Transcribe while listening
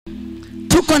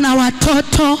tuko na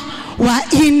watoto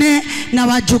 4 na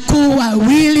wajukuu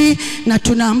 2 na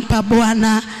tunampa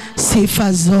Bwana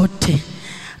sifa zote.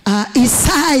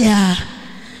 Isaya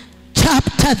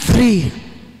chapter 3.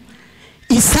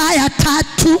 Isaya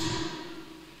 3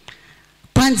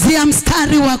 kuanzia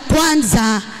mstari wa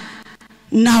kwanza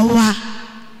na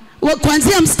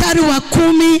kuanzia mstari wa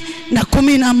 10 na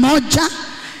 11.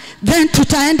 Then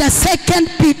tutaenda 2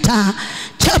 Peter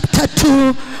chapter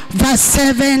 2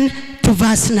 verse 7 to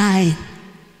verse 9.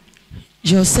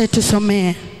 Jose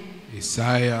tusomee.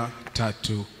 Isaya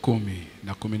 3:10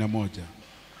 na 11.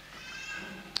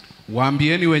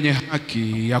 Waambieni wenye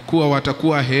haki ya kuwa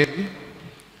watakuwa heri,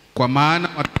 kwa maana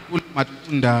watakula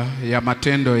matunda ya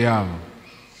matendo yao.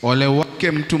 Ole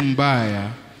wake mtu mbaya,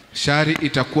 shari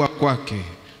itakuwa kwake,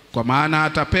 kwa maana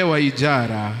atapewa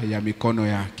ijara ya mikono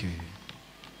yake.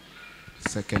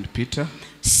 2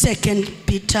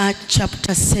 Peter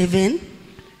chapter 7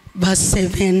 verse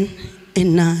 7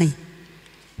 and 9.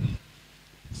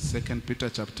 2 Peter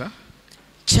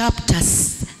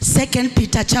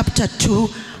chapter 2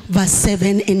 verse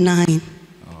 7 and 9.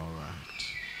 All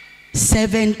right.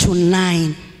 7 to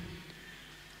 9.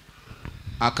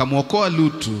 Akamwokoa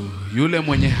Lutu, yule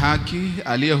mwenye haki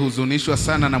aliyehuzunishwa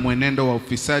sana na mwenendo wa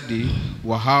ufisadi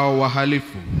wa hao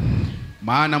wahalifu.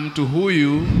 Maana mtu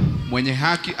huyu mwenye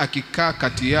haki akikaa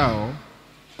kati yao,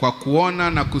 kwa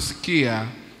kuona na kusikia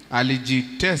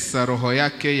alijitesa roho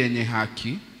yake yenye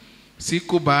haki,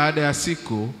 siku baada ya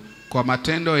siku, kwa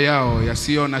matendo yao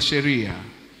yasiyo na sheria.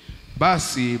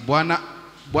 Basi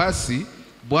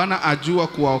Bwana ajua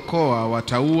kuwaokoa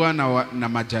wataua na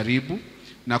majaribu,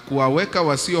 na kuwaweka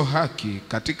wasio haki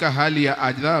katika hali ya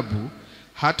adhabu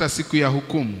hata siku ya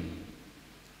hukumu.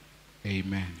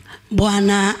 Amen.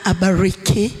 Bwana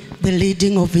abariki the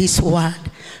leading of his word.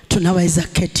 Tunaweza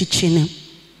keti chini.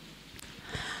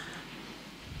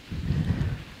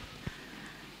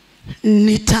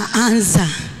 Nitaanza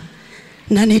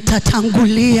na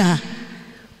nitatangulia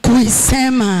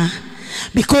kuisema,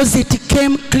 because it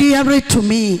came clearly to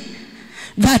me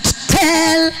that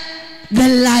tell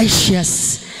the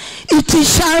righteous, it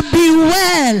shall be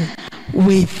well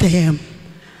with them.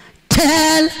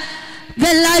 Tell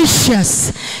the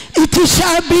righteous, it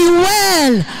shall be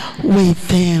well with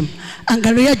them.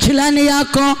 Angalia jirani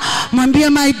yako, mwambie,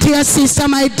 my dear sister,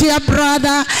 my dear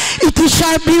brother, it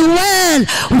shall be well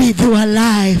with your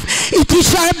life. It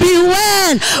shall be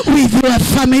well with your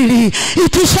family.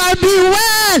 It shall be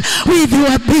well with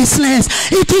your business.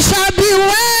 It shall be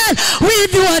well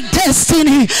with your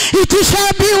destiny. It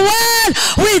shall be well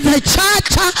with the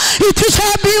church. It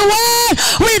shall be well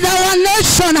with our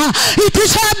nation. It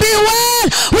shall be well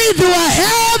with your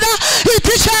health.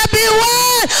 It shall be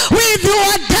well with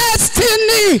your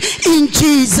destiny, in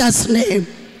Jesus' name.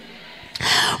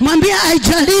 Mwambie,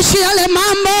 haijalishi yale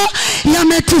mambo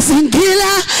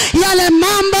yametuzingira, yale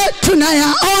mambo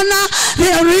tunayaona,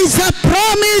 there is a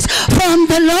promise from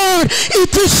the Lord.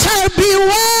 It shall be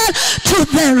well to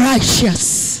the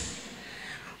righteous.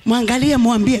 Mwangalie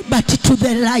mwambie, but to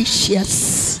the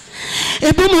righteous.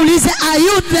 Ebu muulize, are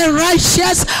you the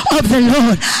righteous of the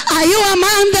Lord? Are you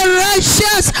among the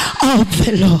righteous of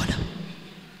the Lord?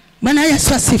 Bwana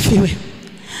Yesu asifiwe.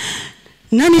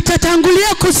 Na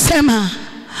nitatangulia kusema,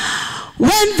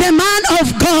 when the man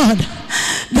of God,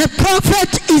 the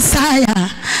prophet Isaiah,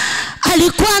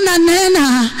 alikuwa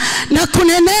ananena na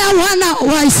kunenea wana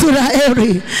wa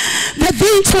Israeli, the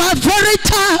things were very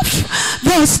tough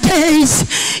those days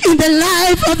in the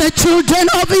life of the children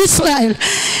of Israel.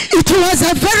 It was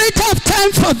a very tough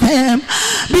time for them,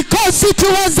 because it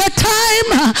was a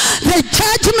time the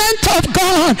judgment of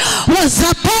God was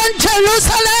upon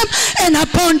Jerusalem and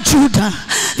upon Judah.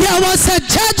 There was a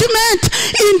judgment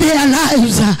in their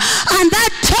lives, and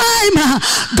that time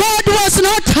God was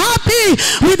not happy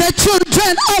with the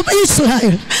children of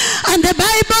Israel. And the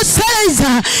Bible says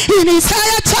in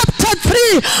Isaiah chapter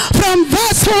 3 from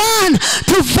verse 1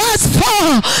 to verse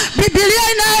 4, Biblia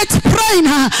ina-explain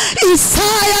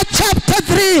Isaiah chapter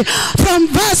 3 from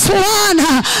verse 1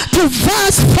 to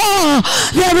verse 4.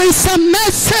 There is a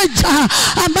message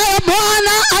ambayo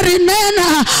Bwana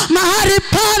alinena mahali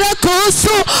pale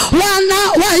kuhusu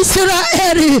wana wa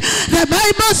Israeli. The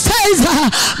Bible says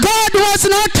God was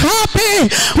not happy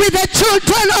with the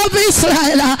children of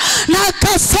Israel, na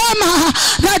akasema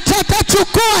that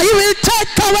atachukua, he will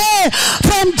take away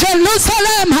from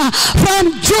Jerusalem, from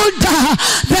Judah,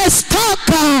 the stock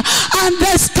and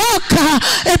the stock.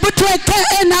 Ebu tuweke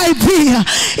NIV,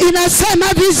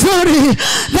 inasema vizuri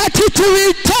that it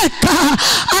will take,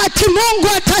 ati Mungu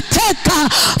atateka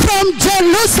from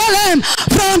Jerusalem,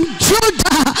 from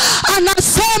Judah.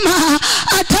 Anasema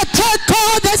atateka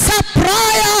all the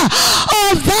supplier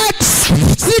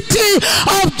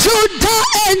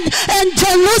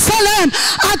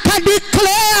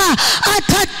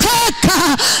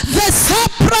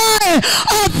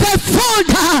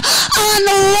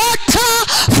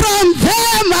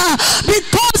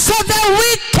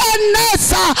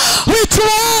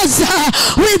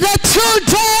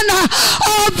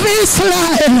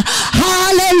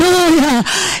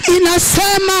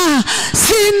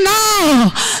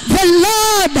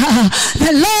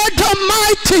the Lord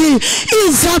Almighty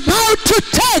is about to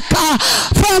take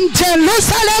from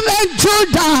Jerusalem and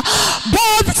Judah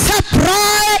both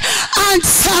supply and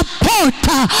support,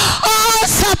 all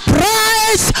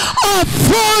supplies of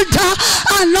food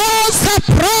and all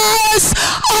supplies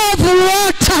of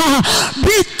water,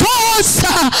 because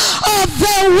of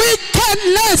the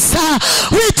wickedness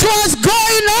which was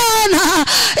going on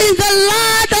in the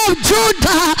land of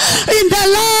Judah, in the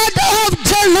land of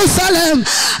Jerusalem.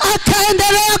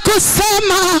 Akaendelea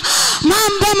kusema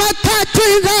mambo matatu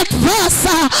in that verse.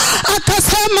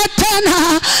 Akasema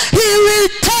tena, he will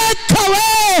take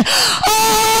away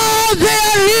all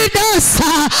their leaders.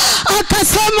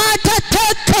 Akasema ata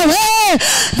take away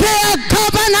their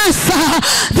governors,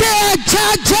 their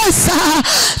judges,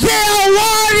 their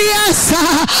warriors.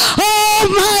 Oh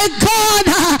my God.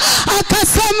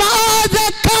 Akasema all the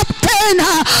captain,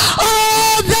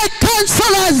 all the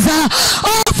counselors,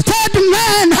 often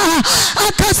men.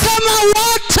 Akasema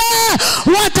wote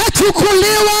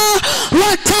watachukuliwa,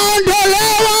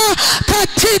 wataondolewa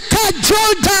katika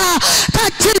Juda,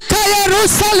 katika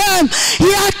Yerusalem.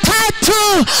 Ya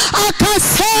tatu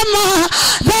akasema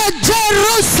that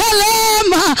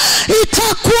Jerusalem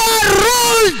itakuwa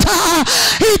ruled,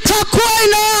 itakuwa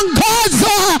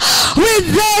inaongozwa with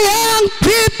the young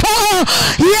people,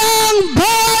 young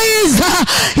boys,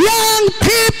 young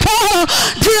people.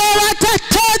 Ndio wata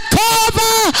take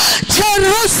over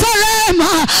Jerusalem,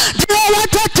 ndio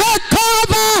wata take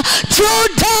over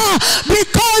Judah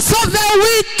because of the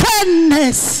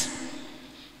wickedness.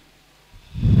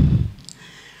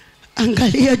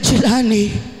 Angalia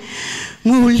jirani,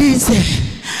 muulize,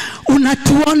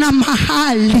 unatuona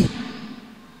mahali?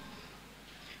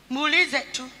 Muulize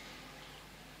tu.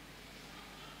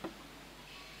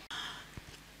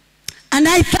 And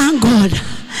I thank God.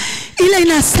 Ile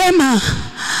inasema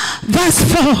verse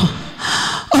 4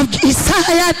 of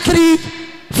Isaiah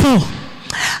 3:4.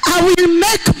 I will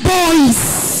make boys.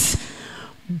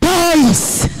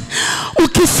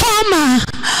 Ukisoma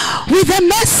with the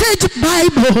Message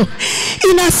Bible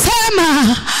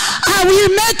inasema I will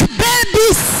make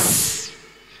babies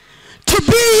to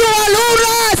be your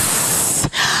rulers.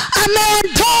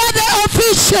 Ameondoa the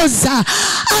officials,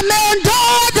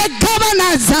 ameondoa the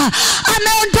governors,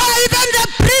 ameondoa even the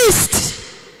priests.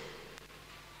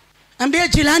 Ambia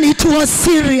jirani, it was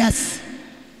serious.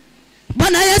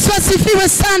 Bwana Yesu asifiwe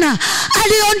sana.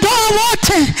 Aliondoa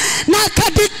wote na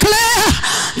akadeclare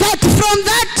that from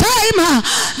that time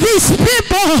these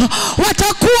people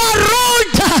watakuwa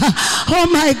ruled. Oh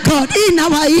my God,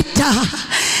 inawaita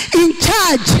in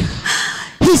charge.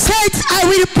 He said, I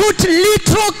will put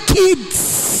little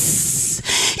kids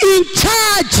in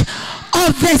charge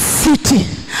of the city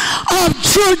of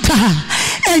Judah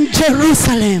and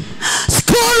Jerusalem.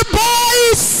 School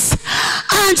boys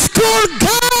and school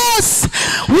girls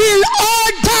will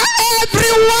order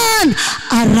everyone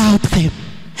around them.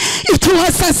 It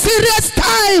was a serious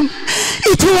time.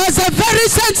 It was a very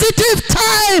sensitive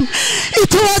time.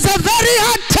 It was a very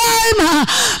hard time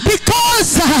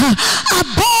because a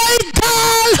boy,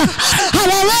 girl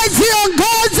hawawezi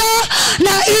ongoza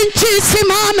na inchi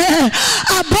simame.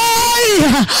 A boy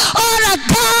or a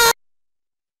girl,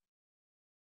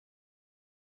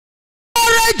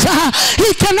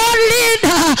 he cannot lead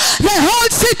the whole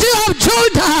city of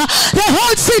Judah, the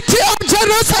whole city of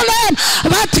Jerusalem.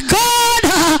 But God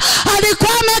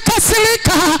alikuwa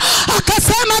amekasirika,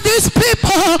 akasema these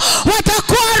people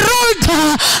watakuwa ruled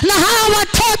na hawa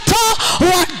watoto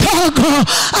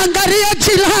wadogo. Angalia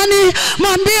jirani,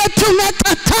 mwambie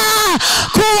tumekataa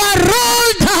kuwa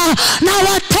ruled na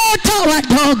watoto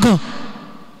wadogo.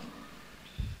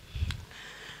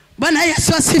 Bwana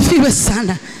Yesu asifiwe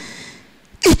sana.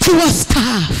 It was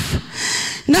tough.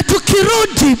 Na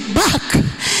tukirudi back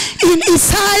in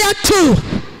Isaiah 2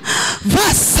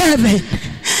 verse 7.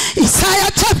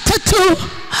 Isaiah chapter 2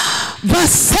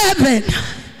 verse 7.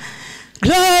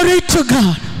 Glory to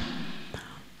God.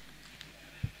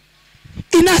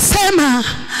 Inasema,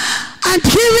 and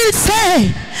he will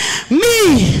say,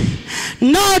 me,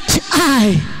 not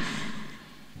I.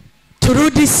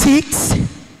 Turudi 6.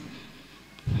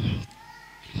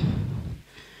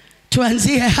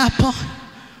 Tuanzie hapo.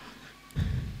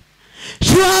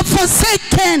 You have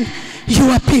forsaken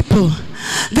your people,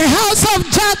 the house of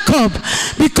Jacob,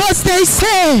 because they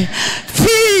say,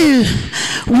 fill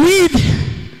with,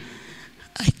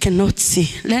 I cannot see.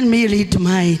 Let me read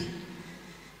mine.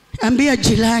 Ambia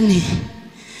jirani,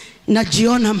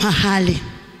 najiona mahali.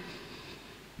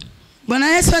 Bwana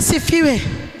Yesu asifiwe.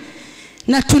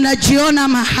 Na tunajiona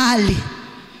mahali.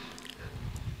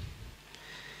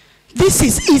 This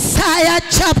is Isaiah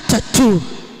chapter 2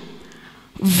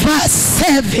 verse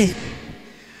 7.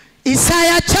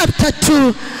 Isaiah chapter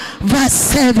 2 verse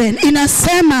 7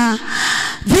 inasema,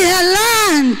 their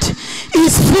land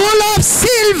is full of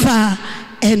silver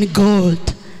and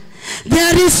gold.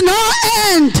 There is no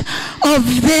end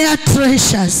of their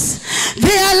treasures.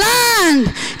 Their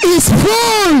land is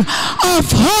full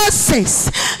of horses.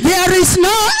 There is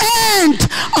no end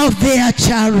of their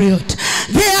chariot.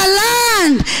 Their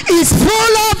land is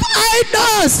full of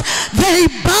idols. They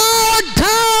bow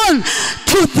down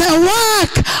to the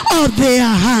work of their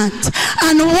hands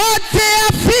and what their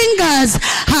fingers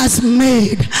has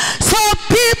made. So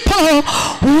people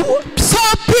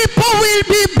will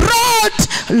be brought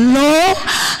low,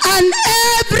 and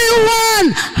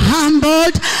everyone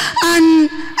humbled,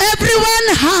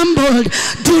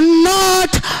 do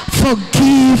not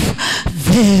forgive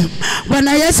them.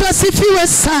 Bwana Yesu asifiwe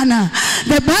sana.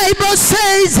 The Bible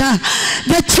says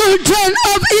the children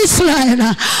of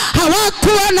Israel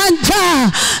hawakuwa na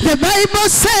njaa. The Bible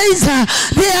says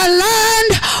their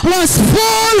land was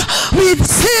full with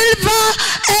silver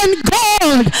and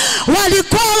gold.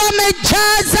 Walikuwa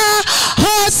wamejaza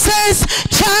horses,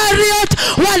 chariot,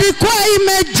 walikuwa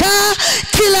imejaa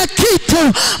kila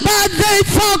kitu. But they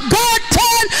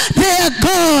forgotten their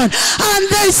God, and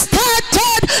they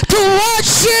started to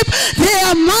worship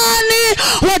their money,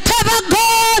 whatever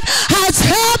God has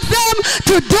helped them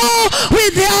to do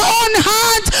with their own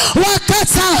hands.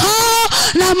 Wakasahau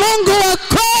na Mungu wa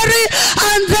kweli,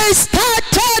 and they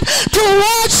started to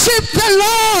worship the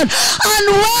Lord. And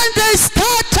when they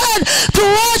started to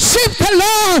worship the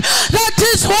Lord, that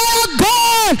is where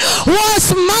God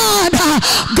was mad.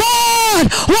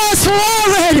 God was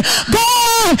worried.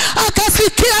 God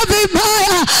akasikia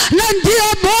vibaya, na ndio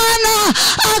Bwana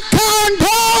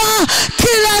akaondoa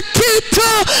kila kitu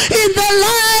in the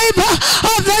life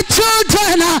of the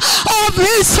children of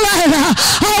Israel.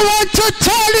 I want to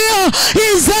tell you,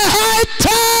 it's a high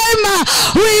time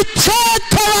we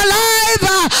check our life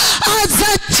as a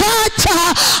church,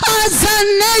 as a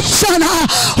nation.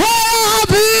 Where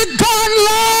have we gone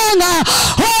long?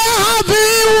 Where have we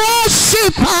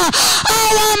worshipped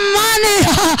our money?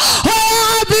 Where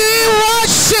have we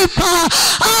worshipped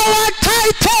our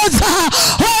titles?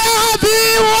 Where have we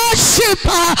worshipped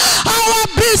our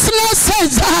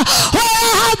businesses?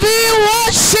 Where have we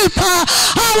worshipped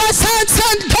our sons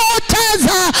and daughters?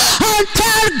 And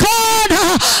tell God,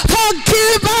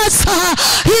 forgive us.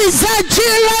 He's a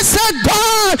jealous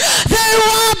God. They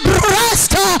were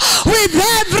blessed with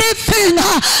everything.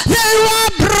 They were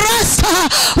blessed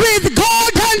with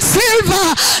gold and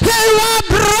silver. They were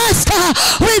blessed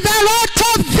with a lot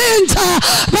of things.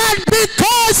 But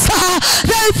because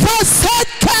they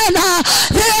forsaken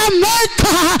their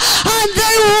maker and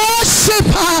they worship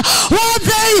what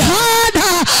they had,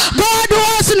 God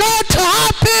was not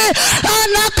happy,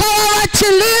 and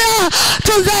akawachilia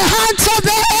to the hands of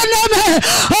the enemy.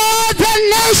 Oh, the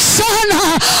nation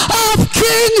of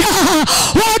Kenya,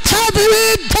 what have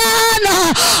we done?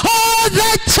 Oh,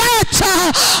 the church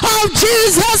of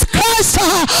Jesus Christ,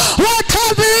 what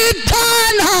have we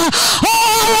done? Oh,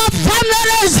 our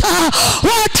families,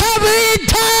 what have we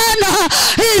done?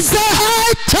 It's the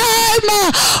high time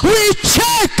we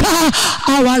check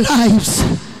our lives.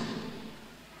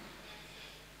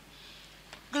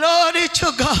 Glory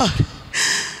to God.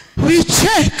 We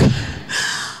check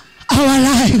our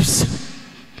lives.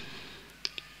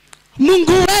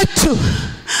 Mungu wetu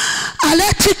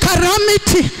aleti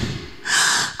calamity,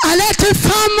 aleti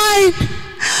famine,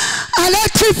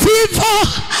 aleti fever,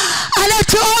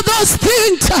 aleti all those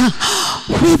things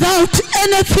without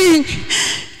anything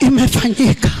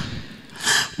imefanyika.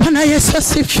 Bwana Yesu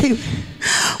asifiwe.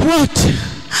 What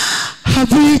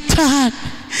have we done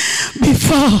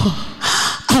before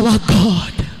our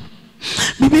God?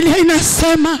 Biblia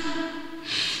inasema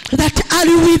that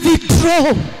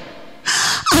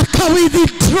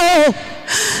withdraw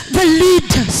the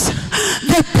leaders,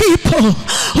 the people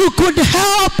who could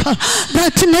help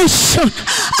that nation.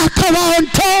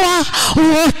 Akawaondoa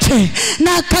wote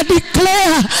na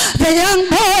akadeclare the young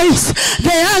boys,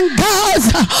 the young girls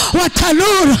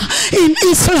watalura in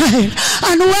Israel.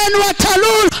 And when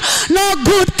watalura, no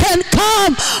good can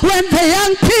come when the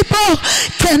young people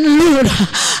can lura.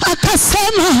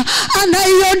 Akasema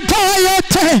anaiondoa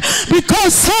yote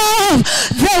because of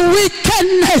the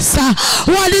wickedness.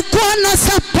 Walikuwa na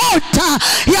supporter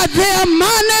ya their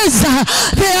monies,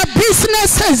 their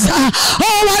businesses.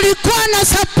 Oh, walikuwa na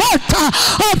supporter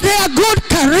of their good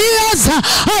careers,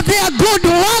 of their good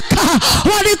work.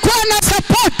 Walikuwa na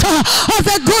supporter of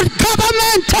the good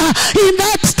government in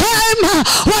that time.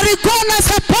 Walikuwa na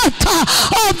supporter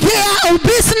of their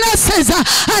businesses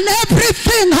and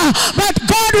everything. But but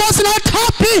God was not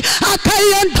happy,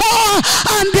 akaiondoa,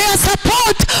 and their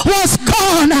support was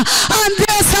gone, and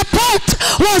their support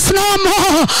was no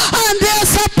more, and their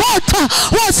support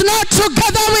was not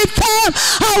together with them.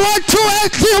 I want to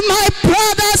ask you, my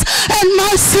brothers and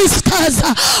my sisters,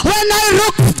 when I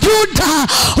look Judah,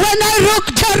 when I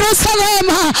look Jerusalem,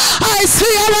 I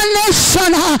see our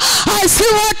nation, I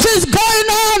see what is going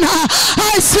on,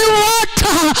 I see what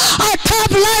a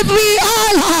tough life we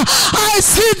are, I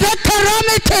see the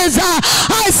calamities,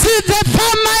 I see the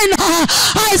famine,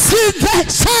 I see the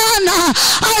sun,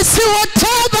 I see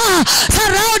whatever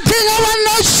surrounding our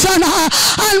nation,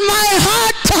 and my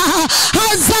heart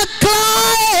has a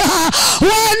cry.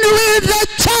 When will the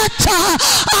church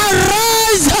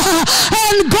arise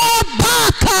and go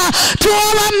back to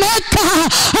our Maker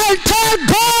and tell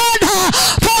God,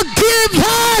 forgive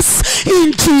us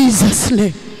in Jesus'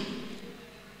 name.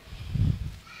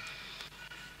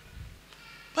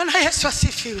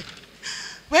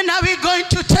 When are we going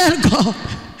to tell God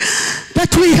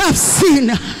that we have seen?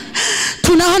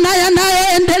 Tunaona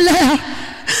yanayoendelea,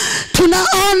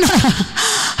 tunaona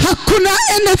hakuna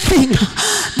anything.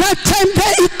 That time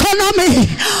the economy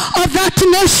of that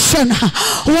nation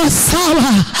was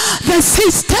sour, the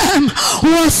system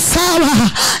was sour,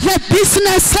 the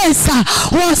businesses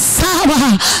was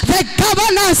sour, the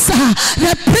governors,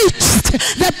 the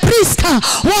priest,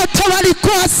 wote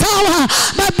walikuwa sour,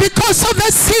 but because of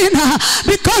the sin,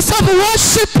 because of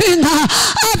worshiping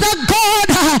other God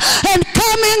and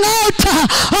coming out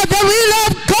of the will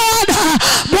of God,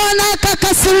 Bwana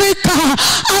akakasirika,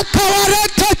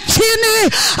 akawareta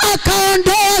chini,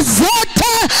 akaondoa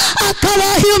zote,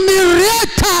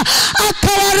 akawahumiliate,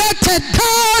 akawarete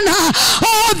down.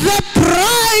 All the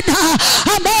pride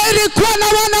ambayo ilikuwa na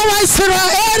wana wa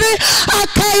Israeli,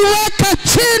 akaiweka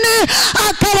chini,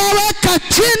 akawaweka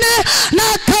chini, na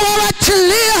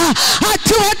akawawachilia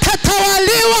ati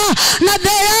watatawaliwa na the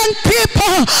young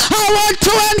people. I want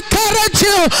to encourage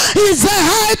you, it's a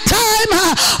high time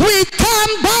we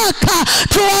come back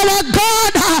to our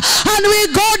God and we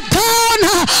go down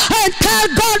and tell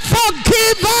God,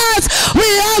 forgive us. We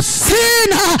have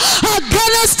sinned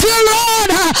against you,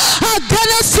 Lord,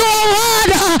 against your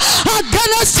word,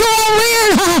 against your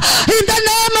will. In the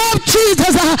name of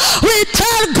Jesus, we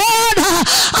tell God,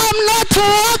 I'm not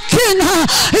walking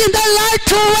in the light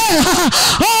way.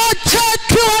 Oh, check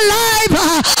your life.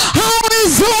 How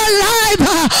is your life?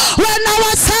 When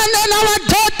our son and our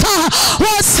daughter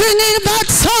was singing that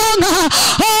song,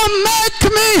 oh, make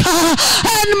me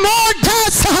and mold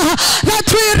us, that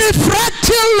we reflect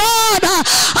you, Lord.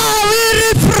 Are we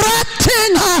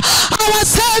reflecting our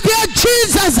Savior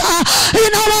Jesus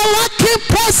in our working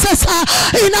process,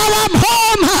 in our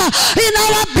home, in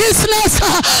our business,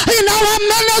 in our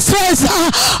ministries?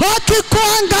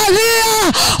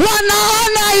 Wakikuangalia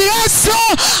wanaona Yesu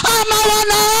ama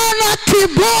wanaona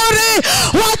kiburi?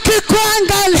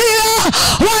 Wakikuangalia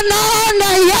wanaona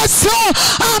Yesu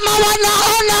ama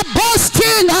wanaona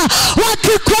boasting?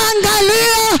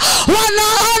 Wakikuangalia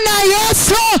wanaona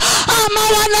Yesu ama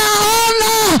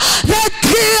wanaona the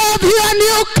key of your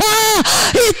new car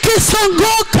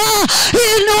ikizunguka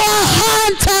in your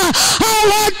hand? I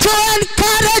want to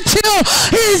encourage you,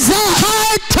 it's a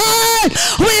high time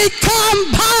we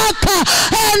come back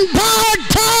and bow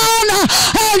down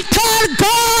and tell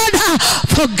God,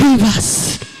 forgive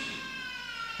us.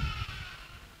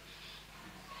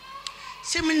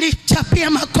 Simnichapia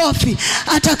makofi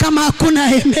hata kama hakuna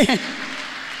amen.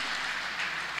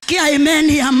 Kia amen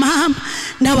ya mama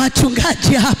na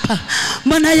wachungaji hapa.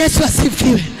 Bwana Yesu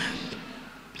asifiwe.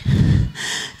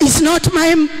 It's not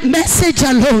my message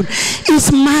alone,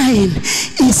 it's mine,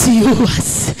 it's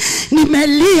yours.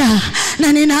 Nimelia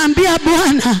na ninaambia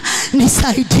Bwana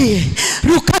nisaidie.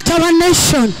 Look at our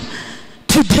nation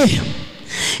today.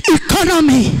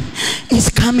 Economy is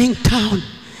coming down,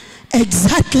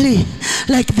 exactly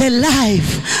like the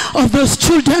life of those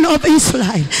children of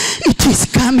Israel. It is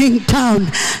coming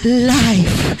down.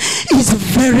 Life is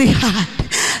very hard.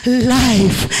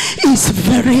 Life is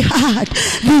very hard.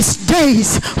 These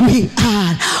days we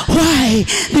are. Why?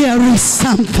 There is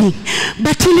something.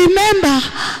 But remember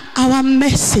our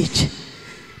message.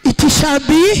 It shall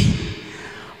be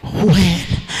well.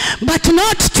 But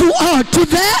not to all, to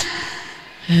the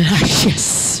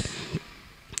righteous.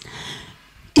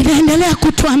 Inaendelea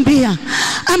kutuambia,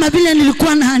 ama vile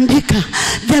nilikuwa naandika,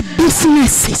 the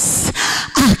businesses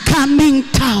are coming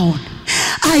down.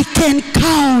 I can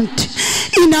count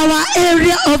in our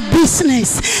area of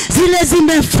business. Zile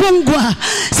zimefungwa,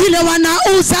 zile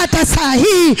wanauza hata saa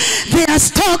hii, their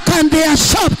stock and their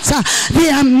shops,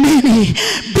 there are many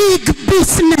big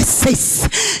businesses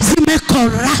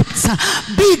zimecorrupt,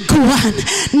 big one,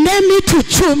 name it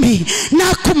uchumi,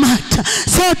 Nakumata,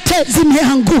 zote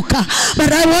zimeanguka.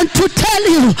 But I want to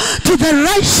tell you, to the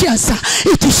righteous,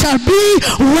 it shall be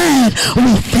well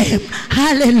with them.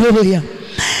 Hallelujah.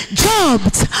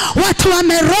 Jobs, watu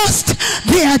wameroast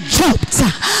their jobs,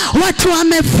 watu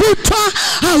wamefutwa,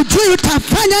 haujui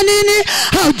utafanya nini,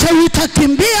 haujui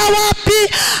utakimbia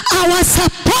wapi. Our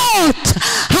support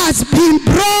has been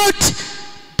brought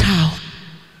down.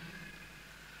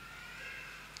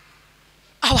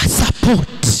 Our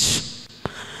support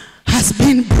has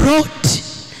been brought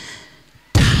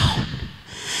down.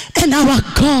 And our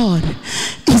God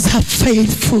is a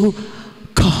faithful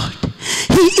God.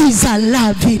 He is a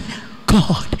loving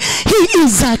God. He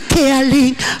is a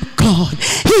caring God.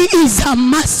 He is a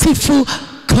merciful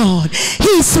God. He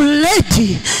is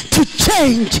ready to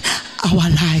change our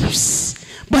lives.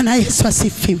 Bwana Yesu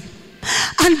asifiwe.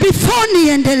 And before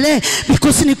niendelee,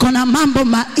 because niko na mambo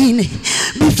maine,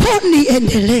 before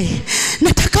niendelee,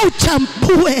 nataka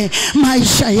uchambue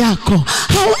maisha yako.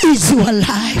 How is your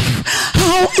life?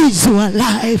 How is your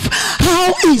life?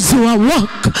 How is your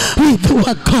walk with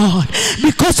your God?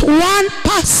 Because one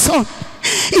person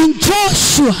in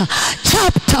Joshua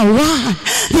chapter 1,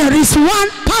 there is one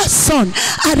person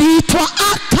aliitwa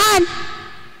Akan.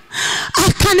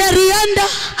 Akanerienda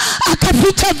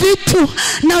akaficha vitu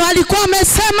na walikuwa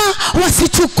wamesema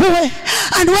wasichukue.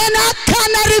 And when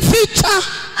Akan alificha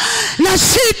na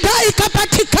shida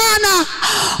ikapatikana,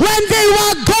 when they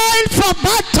were going for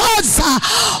battles,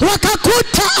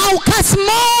 wakakuta auka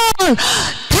small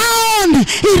town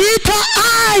iliitwa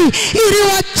Ai,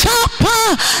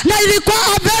 iliwachapa na ilikuwa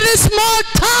a very small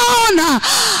town.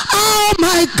 Oh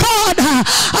my God.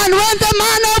 And when the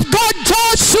man of God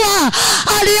Joshua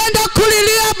alienda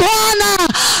kulilia Bwana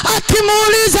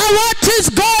akimuuliza what is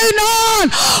going on,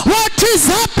 what is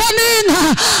happening,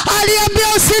 aliambia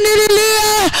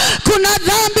usinililie, kuna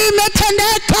dhambi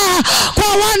imetendeka kwa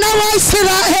wana wa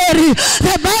Israeli.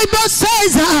 The Bible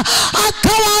says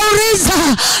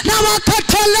akawauliza na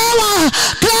wakatolewa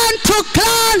clan to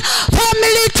clan,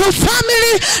 family to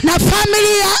family, na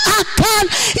family ya Akan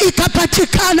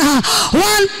ikapatikana.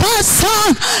 One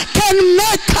person can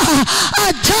make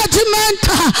a judgment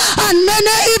and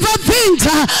many evil things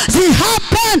they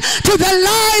happen to the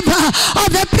life of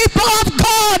the people of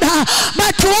God.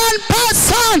 But one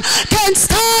person can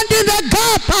stand in the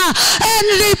gap and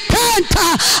repent,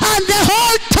 and the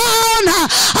whole town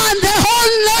and the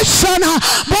whole nation,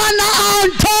 Bwana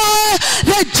aondoe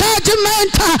the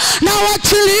judgment na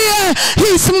wachilie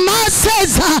his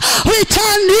mercies which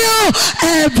are new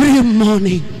every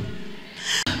morning.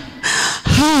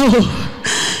 How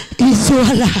is your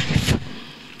life?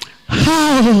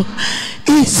 How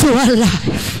is your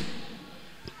life?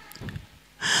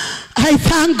 I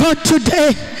thank God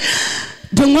today.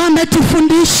 Mungu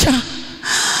ametufundisha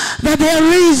that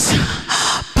there is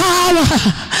power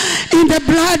in the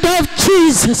blood of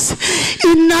Jesus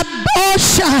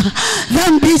inaosha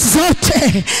dhambi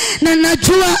zote. Na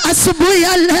najua asubuhi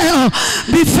ya leo,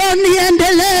 before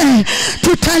niendelee,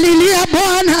 tutalilia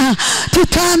Bwana,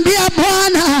 tutaambia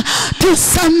Bwana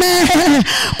tusamehe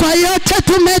kwa yote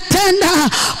tumetenda,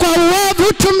 kwa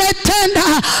uovu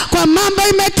tumetenda, kwa mambo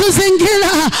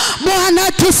imetuzingira.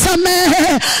 Bwana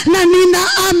tusamehe, na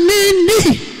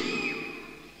ninaamini.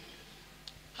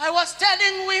 I was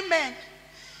telling women,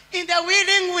 in the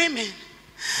willing women,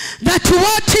 that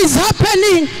what is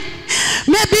happening,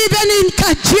 maybe even in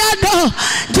Kajiado,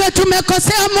 ndio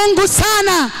tumekosea Mungu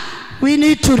sana. We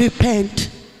need to repent.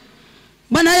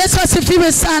 Bwana Yesu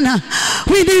asifiwe sana.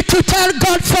 We need to tell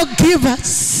God forgive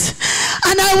us.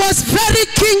 And I was very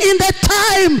keen in the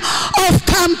time of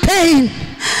campaign,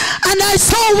 and I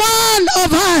saw one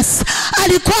of us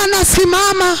alikuwa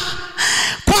anasimama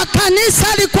kwa kanisa,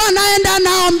 alikuwa anaenda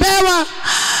naombewa,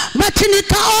 but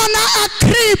nikaona a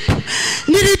clip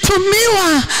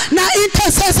nilitumiwa na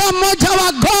intercessor mmoja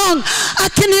wa Gong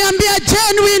akiniambia,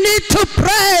 Jane, we need to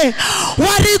pray.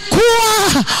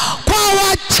 Walikuwa kwa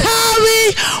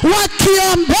wachawi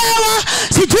wakiombewa,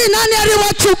 sijui nani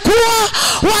aliwachukua,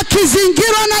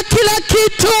 wakizingirwa na kila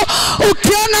kitu,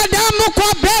 ukiona damu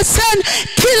kwa besen,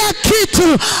 kila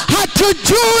kitu.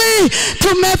 Hatujui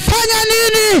tumefanya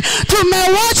nini,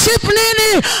 tumeworship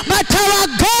nini, but our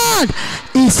God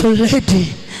is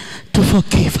ready to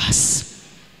forgive us.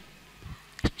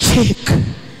 Check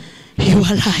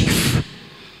your life.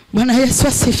 Bwana Yesu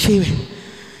asifiwe.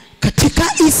 Katika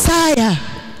Isaiah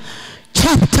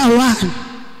chapter chapter 1.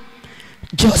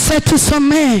 Jose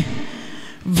tusomee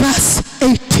verse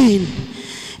 18.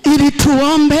 Ili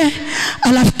tuombe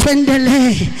alafu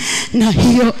tuendelee na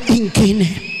hiyo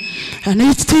ingine. And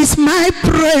it is my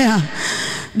prayer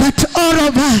that all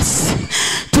of us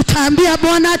tutaambia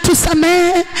Bwana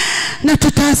tusamehe, na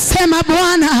tutasema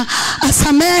Bwana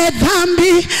asamehe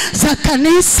dhambi za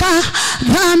kanisa,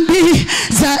 dhambi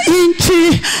za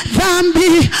nchi,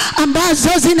 dhambi ambazo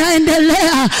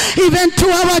zinaendelea, even to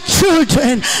our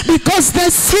children, because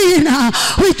the sin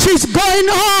which is going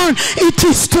on, it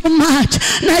is too much.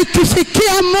 Na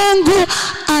ikifikia Mungu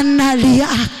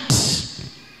analiact.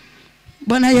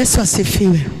 Bwana Yesu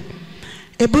asifiwe.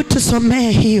 Ebu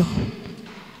tusomee hiyo.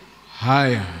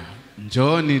 Haya,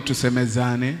 njooni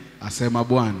tusemezane, asema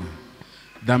Bwana.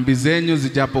 Dhambi zenyu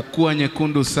zijapokuwa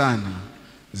nyekundu sana,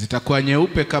 zitakuwa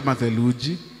nyeupe kama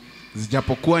theluji.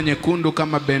 Zijapokuwa nyekundu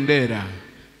kama bendera,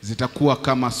 zitakuwa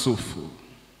kama sufu.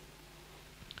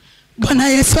 Bwana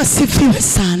Yesu asifiwe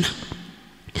sana.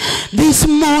 This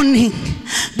morning,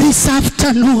 this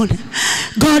afternoon,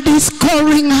 God is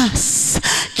calling us.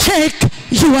 Check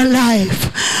your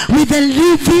life with the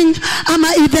living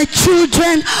the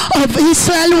children of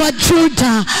Israel or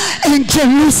Judah and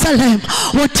Jerusalem.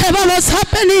 Whatever was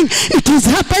happening, it is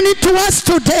happening to us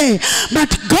today.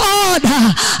 But God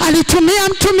alitumia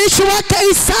mtumishi wake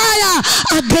Isaya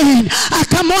again,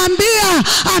 akamwambia,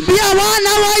 ambia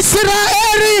wana wa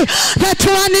Israeli that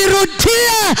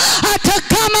wanirudie hata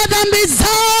kama dhambi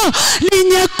zao ni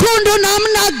nyekundu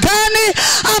namna gani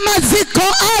ama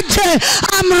ziko aje.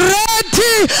 I'm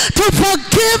ready to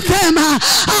forgive them.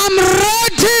 I'm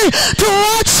ready to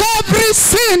watch every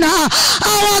sin.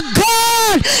 Our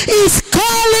God is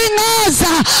calling us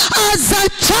as a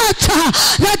church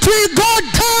that we go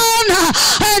down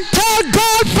and tell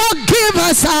God forgive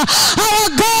us. Our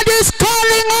God is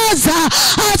calling us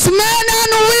as men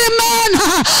and women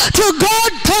to go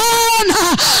down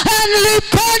and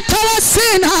repent our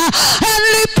sin and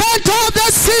repent of the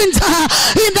sins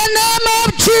in the name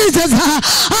of Jesus.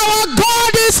 Our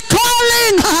God is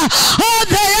calling all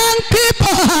the young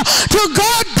people to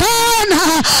go down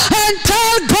and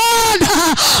tell God,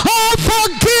 oh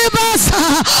forgive us,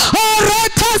 oh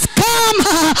let us come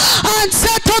and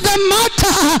settle the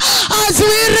matter as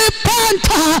we repent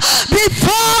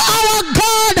before our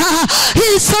God.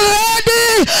 He's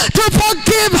ready to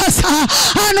forgive us.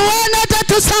 And when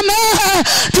atatusamehe,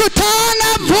 tutaona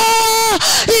mvua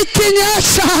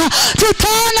ikinyesha,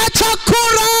 tutaona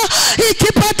chakula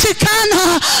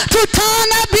ikipatikana,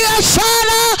 tutaona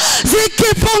biashara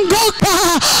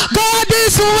zikifunguka. God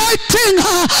is waiting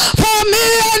for me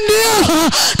and you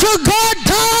to go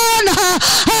down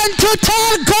and to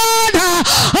tell God,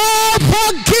 oh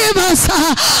forgive us.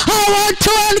 I want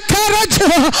to encourage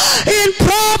you in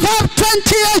Proverbs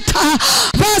 28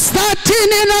 verse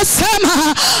 13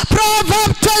 inasema,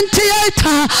 Proverbs 28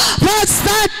 verse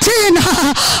 13,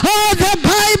 oh the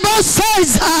Bible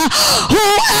says,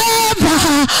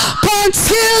 whoever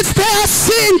conceals their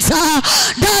sins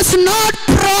does not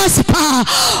prosper.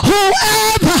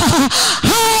 Whoever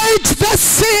hides the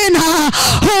sin,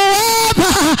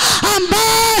 whoever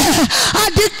ambaye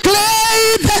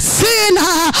declare the sin,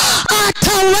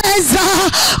 ataweza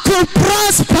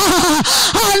kuprosper.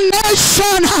 A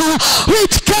nation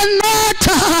which cannot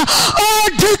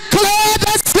declare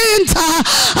the sins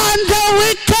and the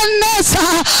wickedness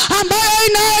ambayo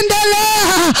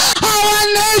inaendelea, our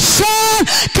nation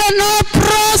cannot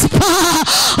prosper.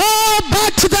 Oh,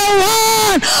 but the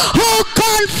one who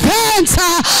confess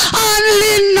and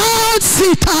renounce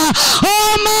it,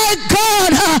 oh my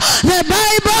God, the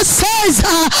Bible says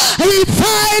he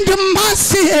find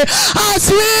mercy as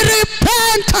we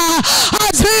repent,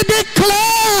 as we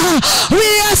declare we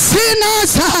are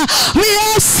sinners, we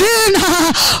have sinned,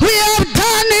 we have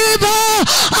done evil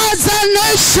as a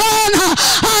nation,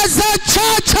 as a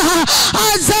church,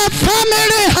 as a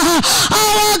family.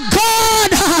 Our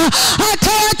God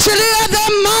ataachilia the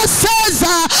masses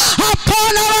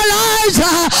upon our lives.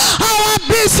 Our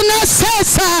businesses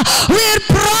will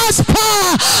prosper,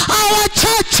 our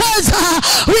churches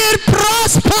will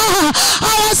prosper,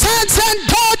 our sons and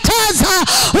daughters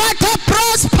will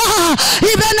prosper,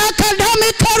 even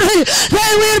academically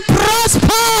they will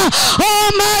prosper. Oh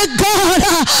my God,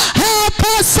 help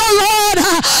us, Lord,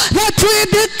 that we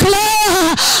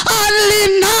declare and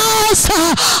renounce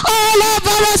all of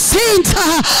our sins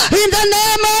in the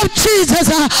name of Jesus.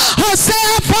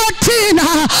 Hosea 14,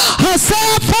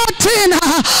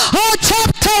 oh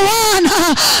chapter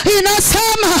 1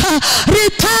 inasema,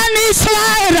 return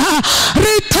Israel,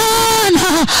 return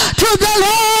to the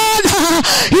Lord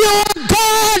your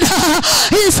God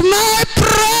is my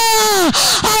prayer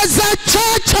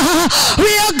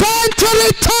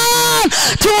return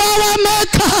to our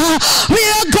Maker. We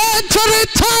are going to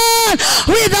return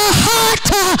with a heart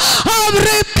of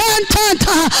repentance.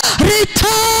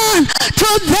 Return to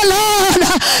the Lord.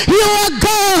 Your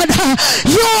God,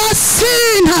 your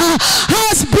sin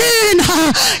has been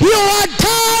your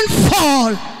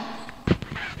downfall.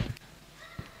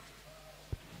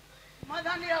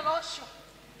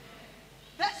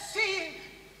 The sin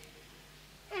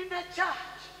in the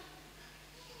church,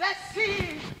 the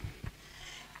sin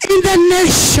in the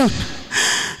nation,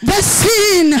 the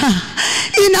sin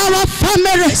in our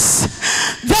families,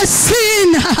 the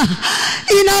sin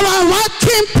in our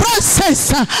working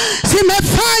process,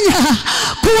 zimefanya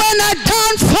kuwe na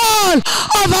downfall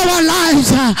of our lives,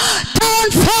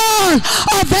 downfall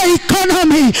of the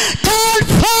economy,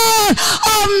 downfall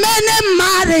of many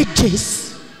marriages.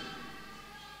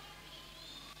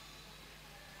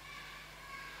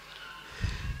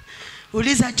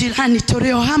 Uliza jirani,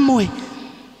 tureo hamwe.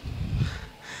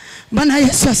 Bwana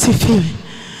Yesu asifiwe.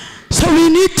 So we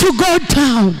need to go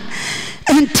down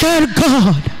and tell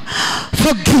God,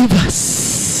 forgive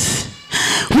us.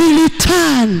 We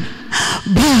return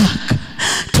back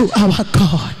to our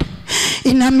God.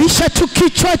 Inamisha tu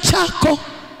kichwa chako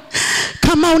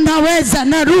kama unaweza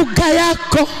na lugha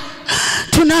yako.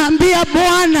 Tunaambia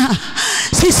Bwana,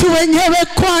 sisi wenyewe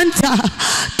kwanza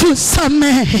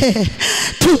tusamehe,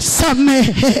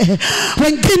 tusamehe.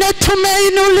 Wengine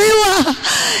tumeinuliwa,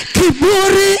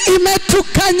 kiburi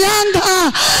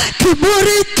imetukanyanga,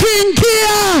 kiburi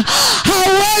kiingia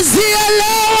hawezi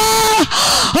elewa.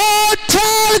 Oh,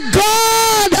 tell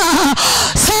God,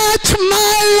 search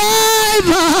my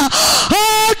life.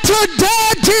 Oh,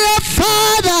 today, dear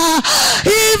Father,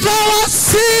 if our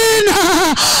sin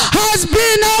has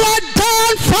been our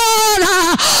downfall,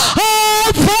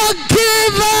 oh,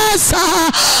 forgive us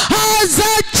as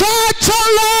a church, oh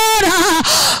Lord.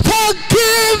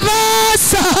 Forgive us,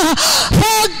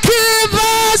 forgive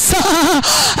us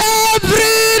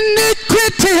every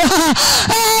iniquity,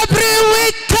 every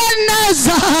wickedness,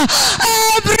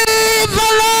 every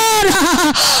evil, Lord,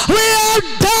 we have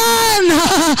done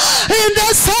in the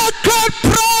sacred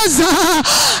praise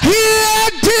here,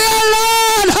 dear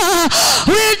Lord.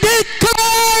 We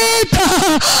declare it,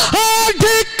 oh,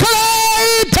 declare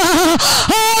it,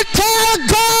 oh, tell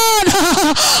God,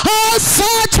 oh,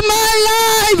 search my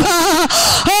life,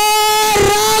 oh,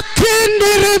 rock in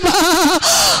the river,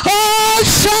 oh,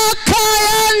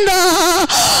 Shakayanda,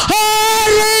 oh,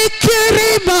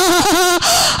 Likiriba,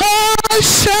 oh,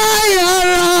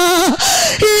 Shayara,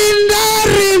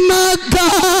 Indarimaga,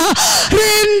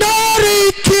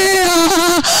 Rindorikia,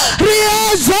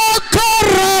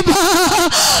 Riazokaraba,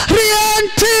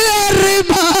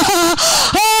 Riantiariba,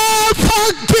 oh,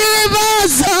 forgive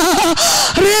us,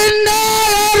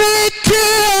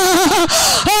 Rindarikia,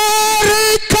 oh,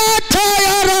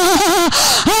 Rikatayara,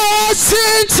 our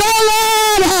sins, oh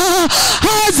Lord,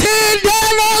 has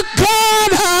hidden, oh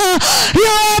God,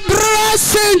 your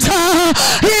blessings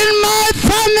in my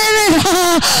family,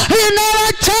 in our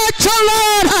church, oh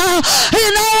Lord,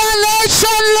 in our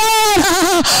nation, Lord.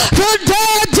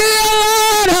 Today, dear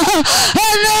Lord,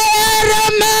 an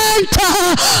element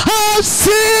of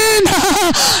sin,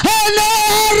 an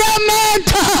element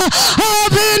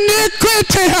of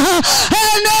iniquity,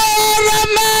 an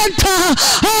element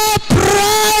of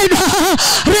pride,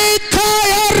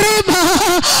 Rikaya Riba,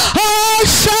 oh,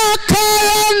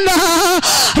 Shakayana,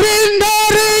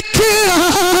 Rindorikia,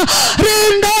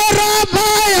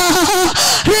 Rindorabaya,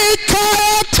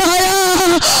 Rikayataya,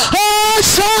 oh,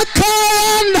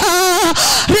 Shakayana,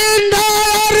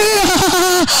 Rindaria,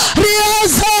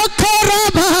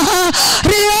 Riazokaraba,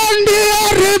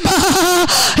 Riandiariba,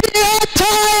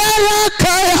 Riataya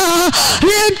Rakaya,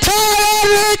 Riantaya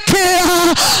Rikia,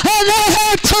 and the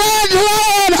hatred,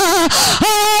 Lord,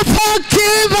 oh,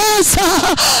 forgive us,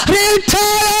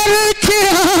 Riantaya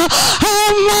Rikia,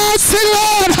 have mercy,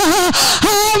 Lord,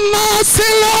 have mercy,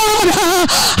 Lord,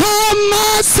 have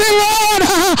mercy, Lord,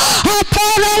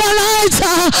 upon our lives,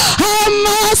 have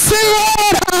mercy,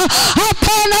 Lord,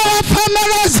 upon our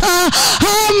families, have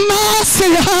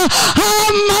mercy,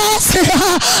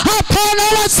 upon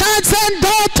our sons and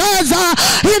daughters,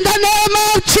 in the name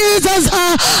of Jesus,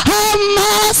 have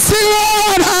mercy,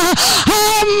 Lord,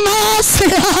 have mercy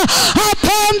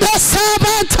upon the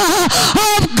servant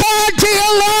of God, dear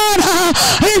Lord,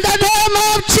 in the name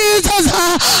of Jesus,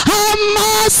 have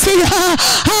mercy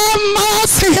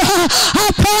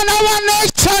upon our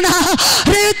nation,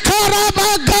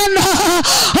 Rikarabagana,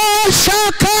 oh,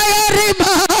 Shakaya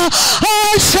Riba,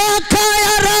 oh,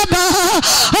 Shakaya Raba,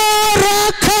 oh,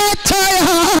 Rakataya,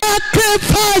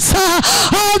 sacrifice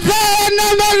of the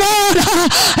enemy, Lord,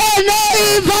 and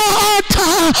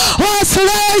altar was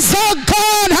raised, oh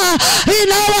God,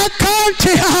 in our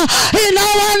country, in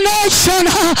our nation.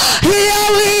 Here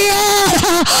we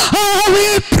are. Oh,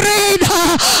 we prayed.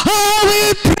 Oh,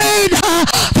 we prayed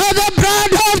for the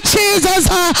blood of Jesus.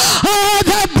 Oh,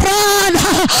 the blood.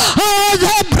 Oh,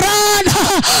 the blood.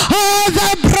 Oh,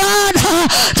 the blood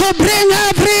to bring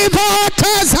every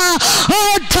voters.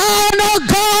 Oh, down, oh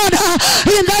God,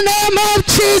 in the name of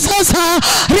Jesus.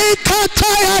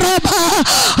 Rikatayaraba.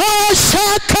 Oh,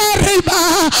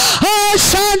 Shakariba. Oh,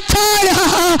 Shantaya.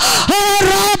 Oh,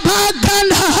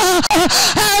 Rabagana.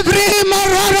 Every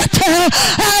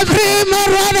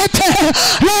immorality,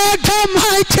 Lord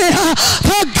Almighty,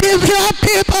 forgive your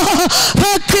people,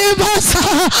 forgive us,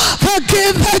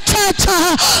 forgive the church,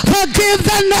 forgive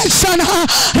the nation.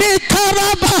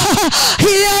 Rikaraba,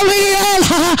 here we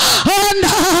are, on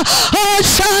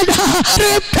Oshana,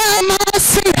 repair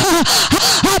mercy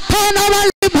upon our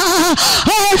liba,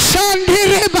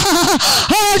 Oshandiriba,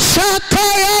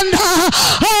 Oshakayana,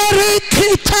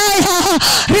 Orikitaya,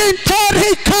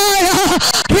 Ritorikina,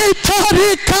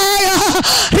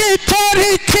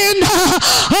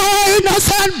 oh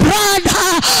innocent brother,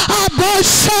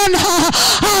 abortion,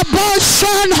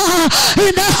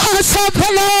 in the house of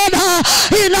the Lord,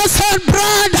 innocent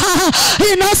brother,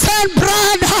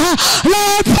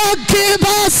 Lord forgive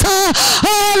us, oh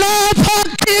Lord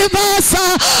forgive us,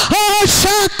 oh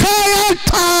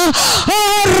Shakayanta,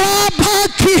 oh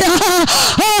Rabakia,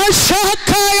 oh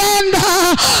Shakayanda,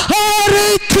 oh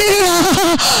Rikia,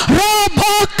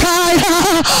 Robokaya,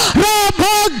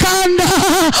 Roboganda,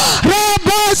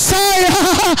 Robosaya,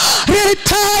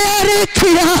 Retire,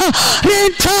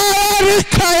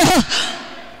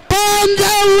 upon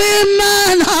the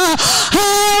women,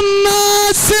 have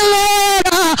mercy, Lord,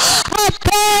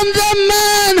 upon the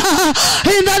men,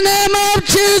 in the name of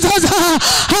Jesus,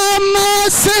 have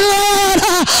mercy, Lord,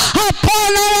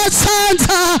 upon our sons,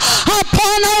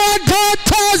 upon our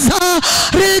daughters,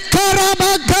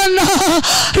 Rikarabagana,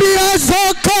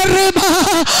 Riazokariba,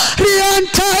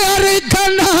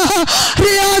 Riantayarigana,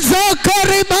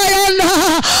 Riazokaribayana,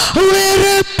 we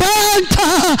repent, oh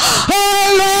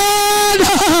Lord,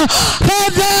 for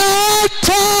the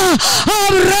altar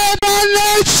of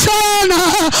revelation.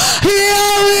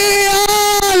 Here we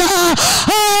are.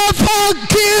 Oh,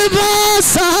 forgive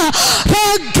us,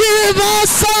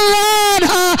 Lord,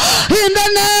 in the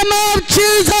name of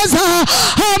Jesus.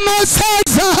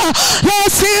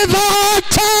 Those evil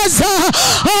altars, oh,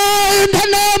 in the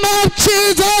name of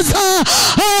Jesus, oh,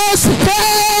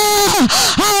 spare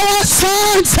our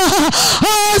sons, oh,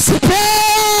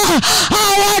 spare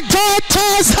our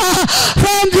daughters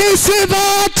from these evil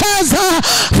altars,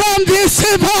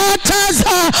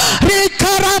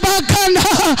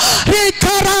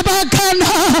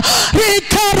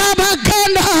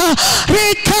 Rikarabagana,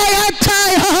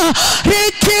 Rikayataya,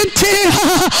 Rikintia,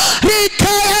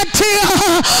 Rikayatia,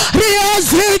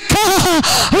 Riazika.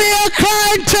 We are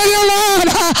crying to you, Lord,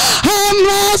 have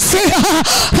mercy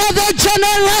for the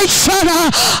generation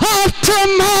of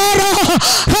tomorrow,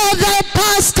 for the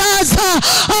pastors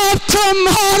of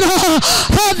tomorrow,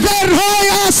 for the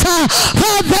lawyers,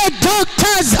 for the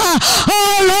doctors,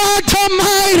 oh Lord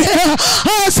Almighty,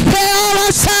 oh spare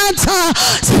our sons,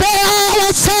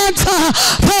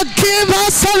 forgive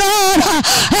us, Lord,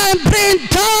 and bring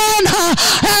down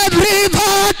every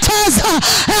voters,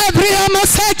 every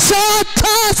homosexual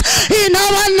thoughts in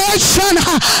our nation,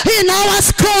 in our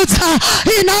schools,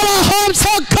 in our homes,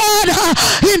 oh God,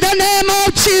 in the name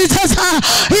of Jesus,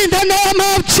 in the name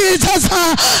of Jesus.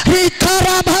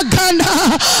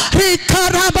 Rikarabagana,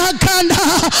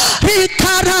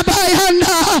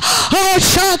 Rikarabayana, oh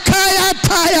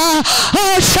Shakayataya,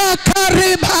 oh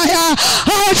Shakaribaya,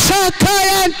 oh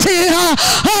Shakayantia,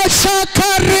 oh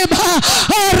Shakariba,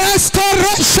 oh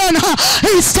restoration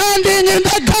is standing in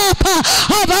the gap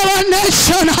of our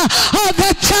nation, of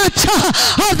the church,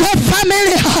 of the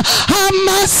family. Have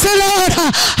mercy, Lord,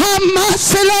 have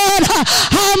mercy, Lord,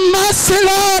 have mercy,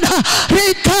 Lord.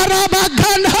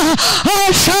 Rikarabagana, oh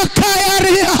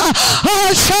Shakayaria,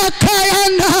 oh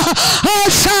Shakayana, oh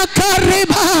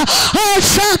Shakariba, oh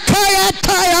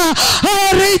Shakayataya, oh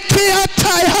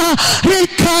Rikiataya,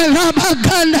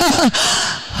 Rikarabagana.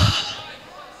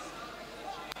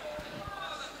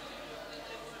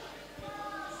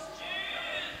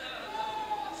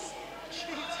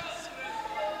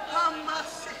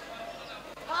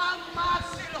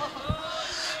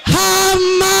 Have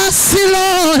mercy,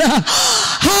 Lord.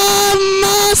 Have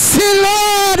mercy,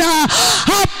 Lord,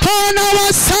 upon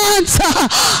our sons,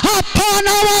 upon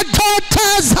our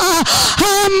daughters.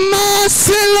 Have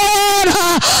mercy, Lord.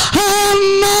 Have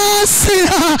mercy.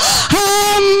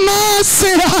 Have mercy.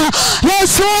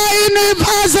 those who are in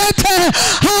university,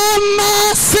 have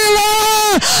mercy,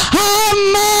 Lord. Have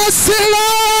mercy,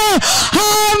 Lord.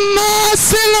 Have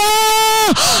mercy,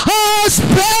 Lord. Oh,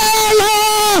 spare,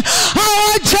 Lord,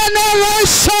 our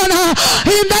generation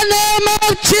in the name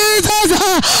of Jesus.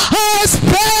 Oh,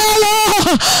 spare,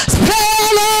 Lord.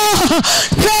 Spare, Lord.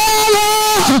 Spare,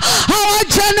 Lord, our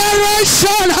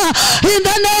generation in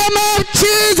the name of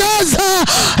Jesus.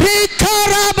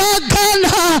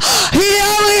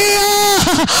 Here we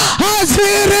are as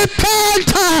we repent,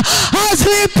 as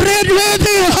we plead with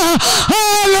you.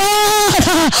 Oh Lord,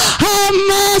 have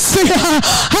mercy,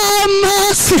 have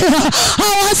mercy.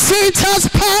 Our sins as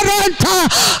parents,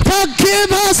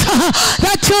 forgive us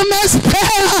that you may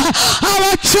spare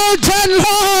our children,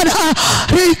 Lord.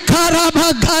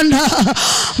 Rikarabaganda,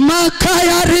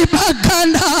 Makaya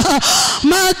Ribaganda,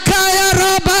 Makaya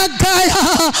Rabagaya,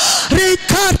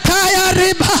 Rikataya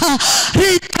Riba,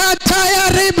 Rikataya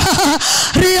Riba,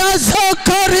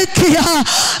 Riazokorikia,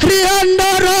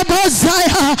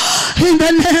 Riandorobozaya, in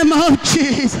the name of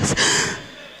Jesus.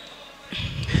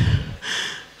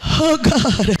 Oh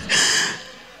God,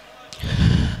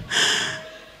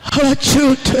 our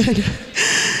children,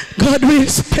 God will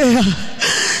spare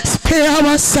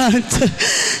our sons,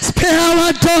 spare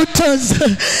our daughters,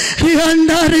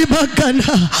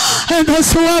 and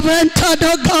those who have entered,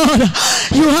 oh God,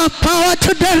 you have power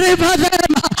to deliver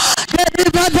them.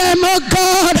 Deliver them, oh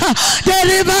God.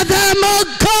 Deliver them, oh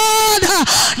God.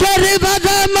 Deliver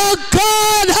them, oh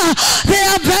God. They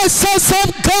are vessels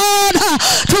of God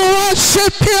to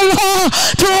worship you, Lord,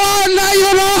 to honor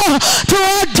you, Lord, to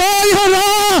adore you,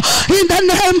 Lord, in the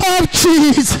name of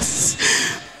Jesus.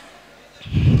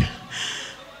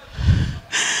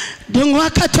 Mungu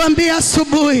akatuambia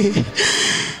asubuhi,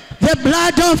 the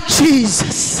blood of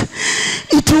Jesus,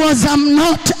 it was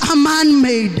not a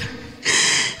man-made,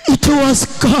 it was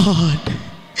God.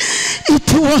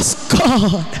 It was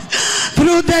God.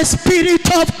 Through the Spirit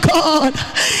of God,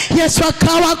 Yesu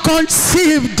akawa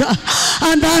conceived,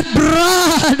 and that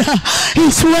blood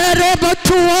is able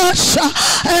to wash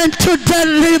and to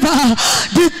deliver.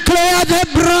 Declare the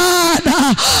blood,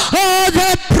 oh,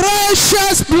 the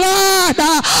precious blood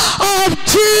of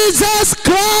Jesus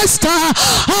Christ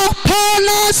upon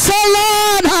us, O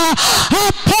Lord,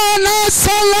 upon us,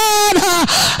 O Lord.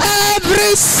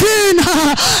 Every sin,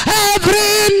 every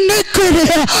iniquity,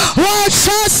 wash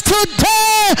us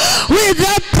today with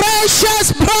the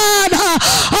precious blood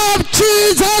of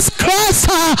Jesus Christ.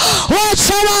 Watch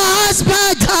our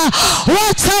husband,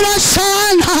 watch our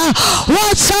son,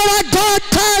 watch our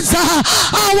daughters,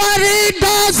 our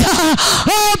leaders.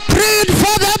 Oh, plead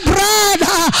for the blood.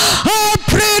 Oh,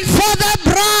 plead for the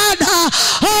blood.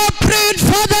 Oh, plead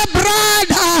for the blood.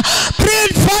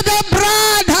 Plead for the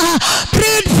blood.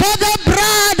 Plead for the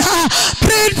blood.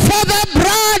 Plead for the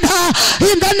blood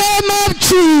in the name of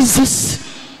Jesus.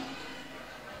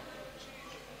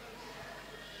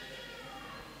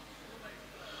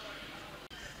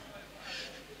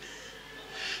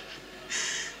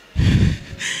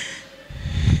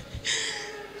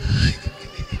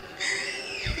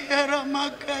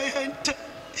 Yaramakayanta,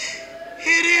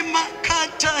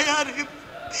 Hirimakata Yarib,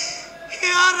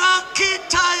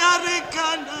 Yarakita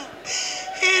Yarikana,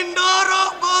 Indoro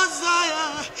Bozaya,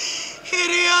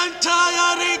 Hirianta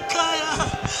Yarikaya,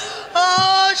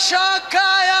 oh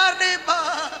Shakaya Riba,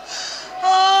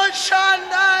 oh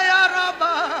Shanda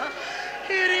Yaraba,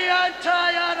 Hirianta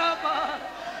Yaraba,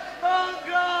 oh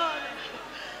God,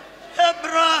 the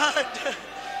blood.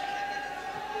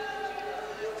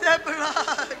 The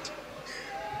blood.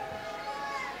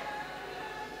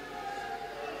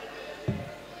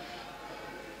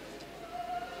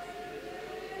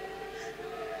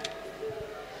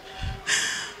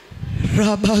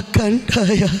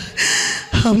 Rabakandaya,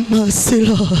 Hamasi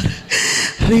Lord,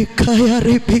 Rikaya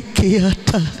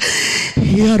Ribikiata,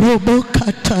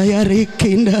 Yarobokataya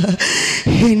Rikinda,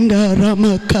 Hinda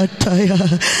Ramakataya,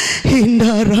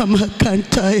 Hinda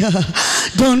Ramakantaya.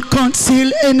 Don't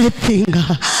conceal anything.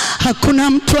 Hakuna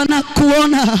mtu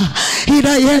anakuona,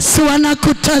 ila Yesu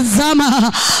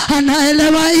anakutazama,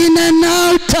 anaelewa in and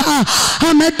out.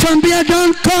 Ametuambia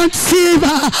don't conceive.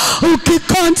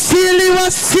 Ukiconceal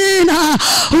your sin,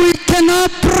 we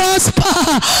cannot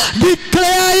prosper.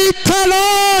 Declare it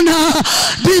alone.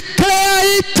 Declare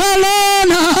it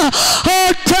alone.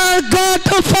 Oh, tell God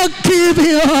to forgive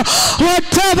you.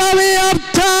 Whatever we have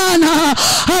done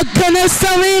against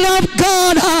the will of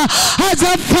God, as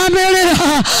a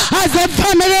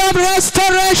family of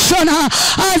restoration,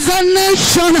 as a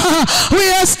nation, we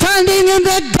are standing in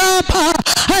the gap,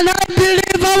 and I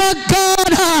believe our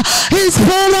God is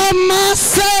full of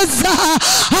mercies.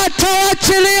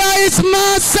 Atawachilia his mercy.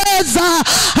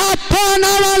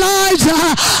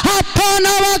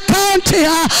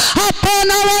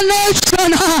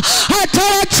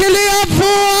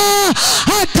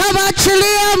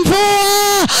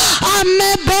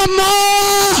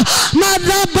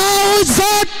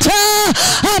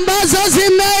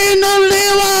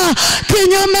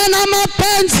 na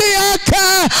mapenzi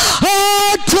yake.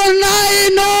 Oh,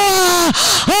 tunainua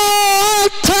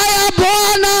altar ya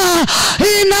Bwana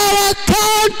in our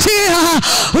county.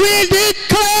 We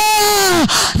declare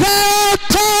the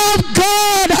altar of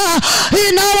God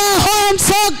in our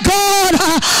homes, oh God,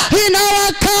 in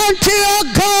our county, oh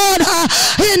God,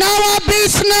 in our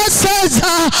businesses,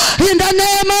 in the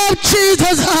name of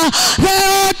Jesus. The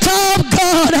altar of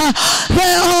God, the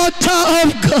altar of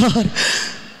God.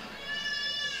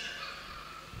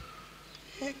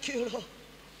 Thank you, Lord.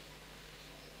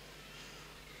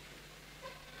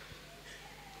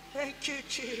 Thank you,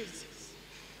 Jesus.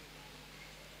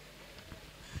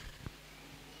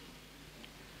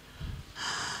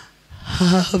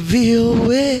 Have your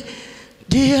way,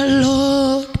 dear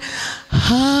Lord,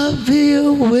 have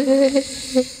your way.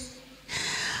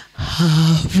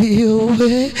 Have your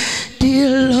way,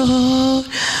 dear Lord,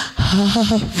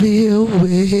 have your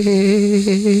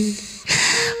way.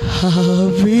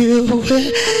 Have your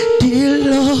way, dear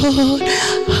Lord,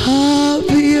 have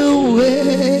your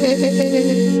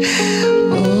way.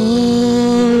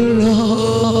 Oh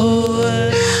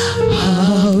Lord,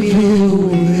 have your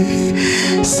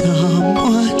way.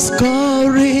 Someone's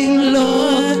calling,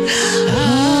 Lord,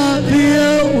 have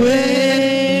your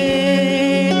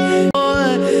way.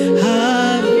 Lord,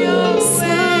 have your way.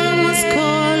 Someone's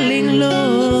calling,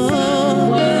 Lord,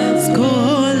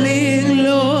 calling,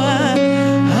 Lord,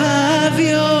 have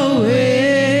your way.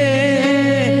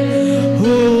 Oh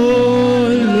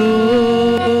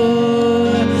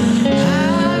Lord,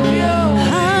 have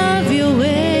your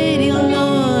way, dear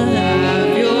Lord,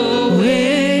 have your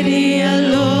way, dear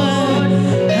Lord,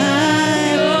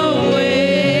 have your way.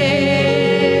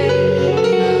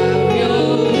 Have your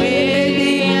way,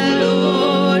 dear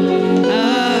Lord,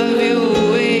 have your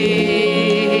way.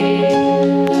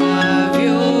 Have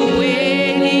your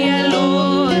way, dear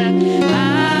Lord,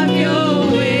 have your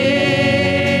way.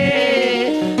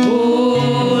 Oh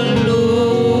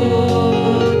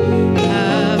Lord,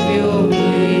 have your way.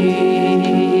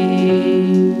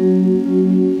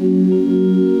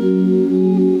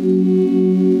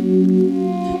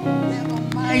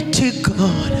 Mighty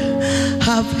God,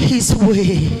 have his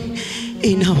way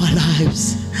in our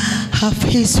lives. Have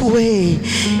his way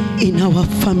in our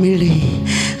family.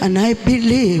 And I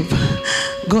believe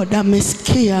God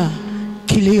amesikia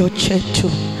kilio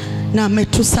chetu na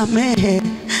ametusamehe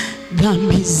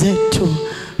dhambi zetu.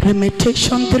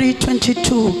 Lamentations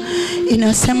 3:22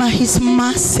 inasema his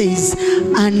mercies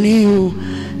are new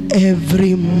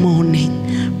every morning.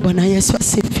 Bwana Yesu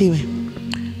asifiwe.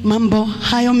 Mambo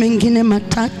hayo mengine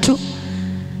matatu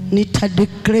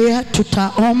nitadeclare,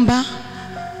 tutaomba,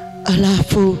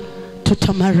 alafu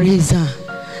tutamaliza.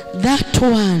 That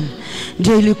one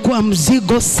ndio ilikuwa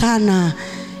mzigo sana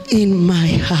in my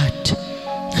heart.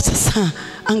 Na sasa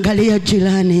angalia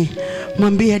jirani,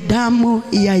 mwambie damu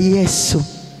ya Yesu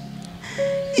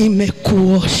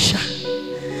imekuosha.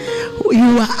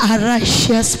 You are a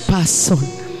righteous person.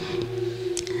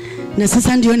 Na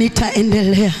sasa ndio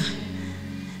nitaendelea.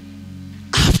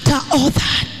 After all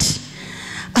that,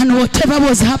 and whatever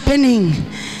was happening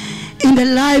in the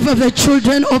life of the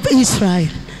children of Israel,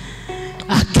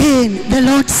 again the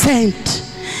Lord sent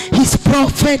his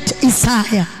prophet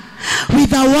Isaiah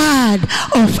with a word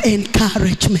of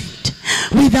encouragement,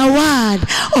 with a word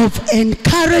of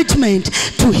encouragement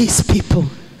to his people.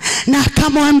 Na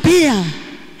akamwambia,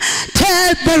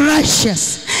 tell the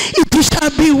righteous, it shall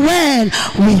be well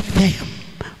with them.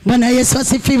 Bwana Yesu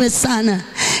asifiwe sana.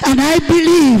 And I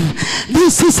believe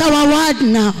this is our word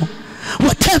now.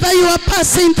 Whatever you are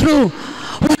passing through,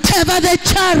 whatever the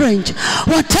challenge,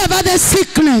 whatever the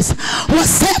sickness,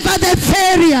 whatever the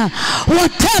failure,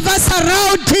 whatever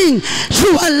surrounding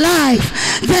your life,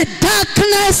 the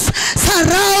darkness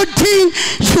surrounding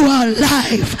your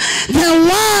life, the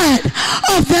word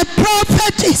of the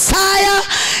prophet Isaiah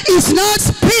is not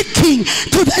speaking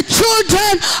to the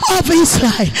children of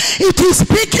Israel. It is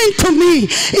speaking to me.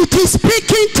 It is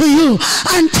speaking to you.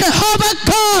 And Jehovah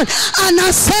God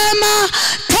anasema,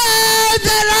 tell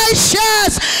the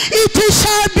righteous, it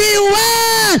shall be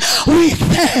well with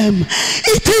them.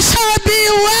 It shall be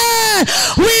well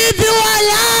with your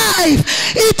life.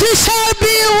 It shall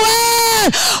be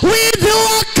well with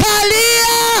your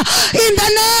career. In the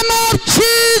name of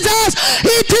Jesus,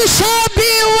 it shall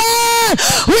be well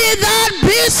with that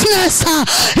business.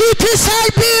 It shall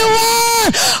be well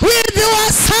with your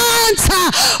sons,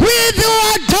 with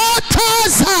your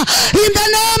daughters. In the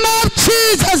name of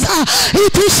Jesus,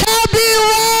 it shall be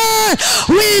well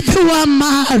with your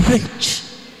marriage.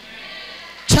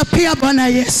 Chapia Bwana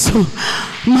Yesu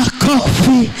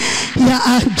makofi. ya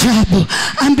ajabu.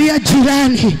 Ambia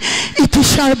jirani, it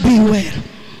shall be well.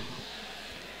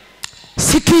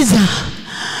 Sikiza,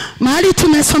 mahali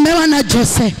tumesomewa na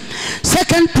Jose,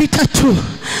 2 Peter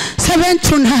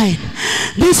 2:7-9.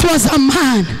 This was a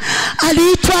man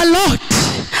aliitwa Lot,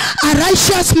 a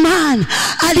righteous man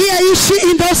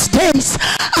aliyeishi in those days,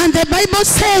 and the Bible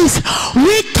says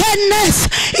wickedness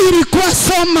ilikuwa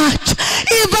so much,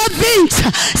 evil things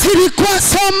zilikuwa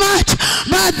so much,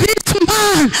 but this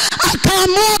man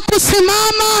akaamua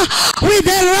kusimama with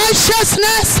the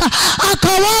righteousness,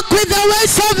 akawalk with the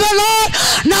ways of the Lord,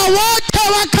 na wote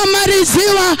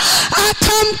wakamaliziwa,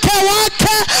 hata mke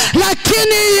wake,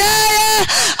 lakini yeye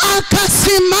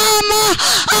akasimama,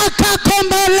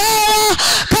 akakombolewa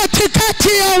katikati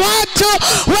ya watu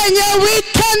wenye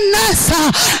wickedness.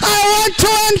 I want to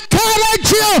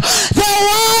encourage you, the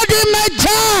world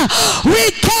imejaa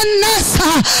wickedness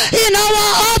in our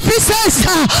offices,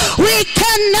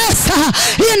 wickedness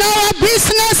in our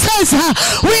businesses,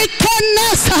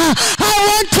 wickedness. I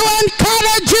want to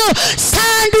encourage you,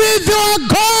 stand with your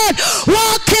God,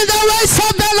 walk in the ways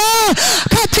of the Lord.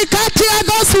 Katikati ya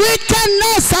those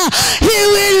wickedness, He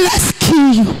will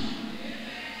rescue you.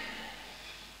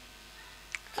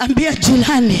 Ambia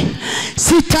jirani,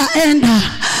 sitaenda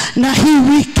na hii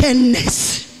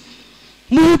wickedness.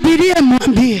 Mhubirie,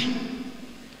 mwambie,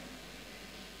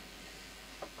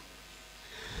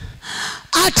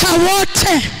 hata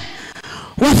wote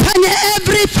wafanye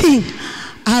everything,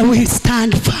 I will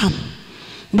stand firm.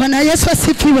 Bwana Yesu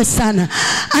asifiwe sana.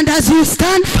 And as you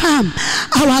stand firm,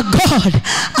 our God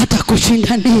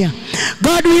atakushindania.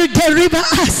 God will deliver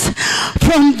us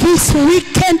from this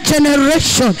wicked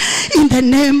generation in the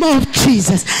name of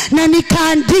Jesus. Na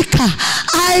nikaandika,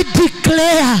 I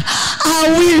declare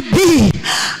I will be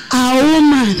a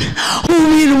woman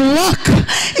who will walk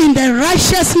in the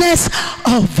righteousness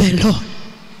of the Lord.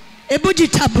 Ebu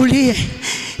jitabulie.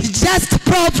 Just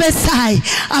prophesy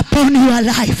upon your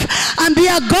life.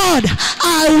 Ambia God,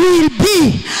 I will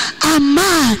be a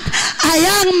man, a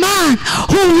young man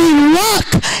who will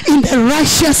walk in the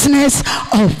righteousness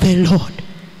of the Lord.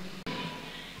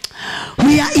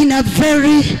 We are in a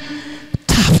very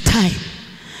tough time.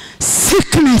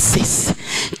 Sicknesses,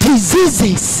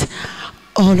 diseases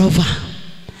all over.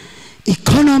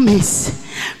 Economies,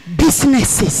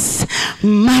 businesses,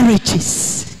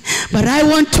 marriages. But I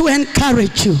want to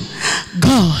encourage you,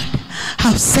 God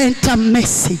has sent a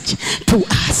message to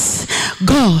us.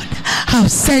 God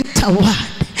has sent a word.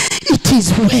 It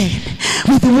is well.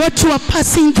 With what you are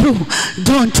passing through,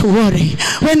 don't worry.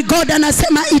 When God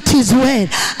anasema it is well,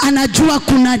 anajua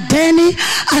kuna deni,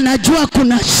 anajua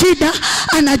kuna shida,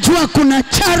 anajua kuna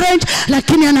challenge,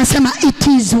 lakini anasema it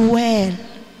is well.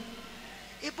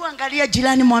 Hebu angalia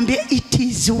jirani, mwambie it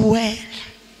is well.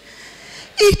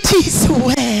 It is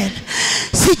well.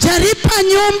 Sijalipa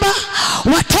nyumba,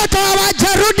 watoto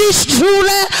hawajarudi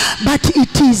shule, but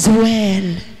it is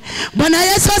well. Bwana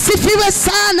Yesu asifiwe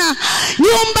sana.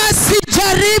 Nyumba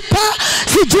sijalipa,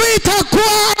 sijui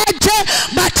itakuwa aje,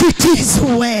 but it is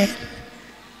well.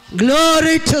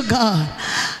 Glory to God.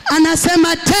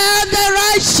 Anasema tell the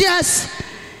righteous,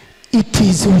 it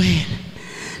is well.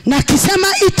 Na kisema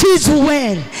it is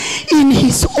well, in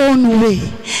his own way,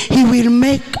 he will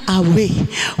make a way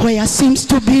where seems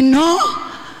to be no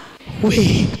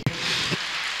way.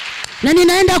 Na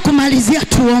ninaenda kumalizia,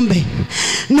 tuombe.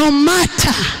 No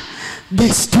matter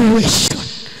the situation,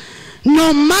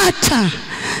 no matter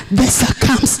the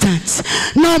circumstance,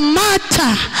 no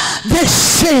matter the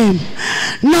shame,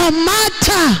 no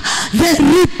matter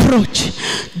the reproach,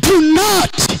 do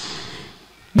not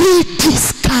be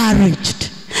discouraged.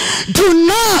 Do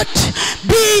not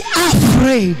be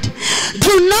afraid.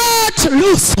 Do not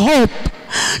lose hope.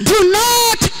 Do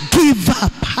not give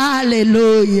up.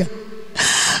 Hallelujah.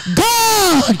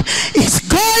 God is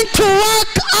going to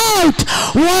work out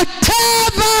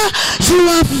whatever you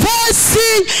are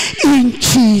facing in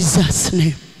Jesus'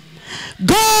 name.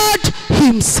 God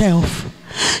Himself,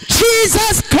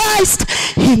 Jesus Christ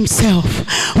Himself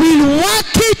will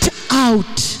work it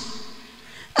out.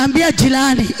 Ambia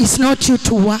jirani, it's not you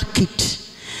to work it.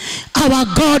 Our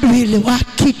God will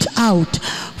work it out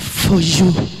for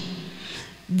you.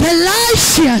 The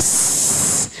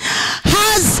righteous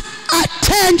has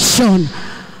attention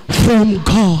from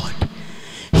God.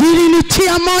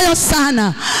 Hilinitia moyo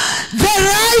sana. The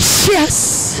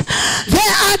righteous, the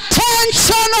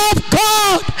attention of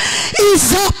God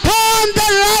is upon the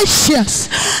righteous.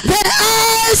 The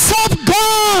eyes of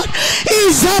God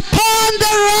is upon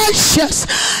the righteous.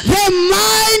 The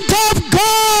mind of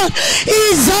God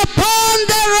is upon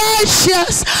the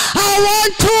righteous. I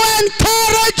want to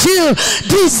encourage you. will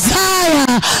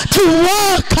desire to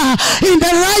walk in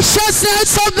the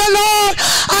righteousness of the Lord,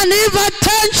 and if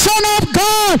attention of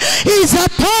God is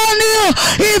upon you,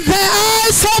 if the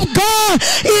eyes of God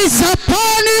is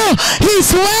upon you,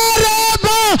 he's well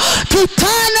able to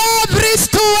turn every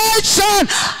situation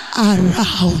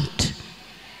around.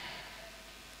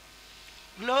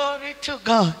 Glory to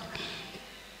God.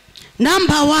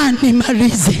 Number one,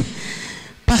 nimalize.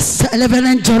 Pastor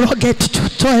Reverend Joroge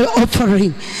tutoe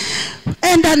offering.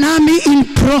 Enda nami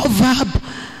in Proverbs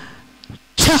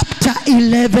chapter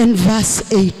 11 verse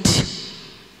 8.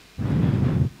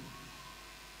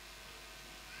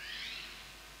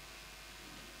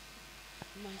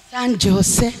 My son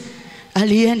Jose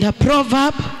alienda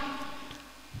Proverbs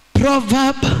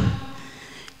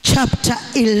chapter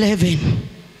 11.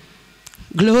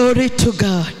 Glory to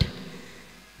God.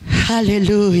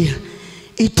 Hallelujah.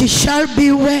 It shall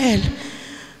be well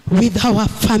with our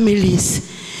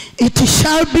families. It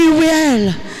shall be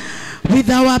well with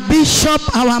our bishop,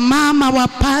 our mom, our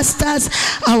pastors,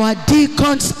 our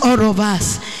deacons, all of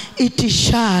us. It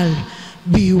shall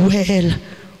be well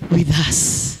with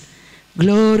us.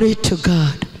 Glory to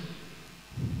God.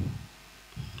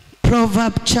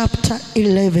 Proverbs chapter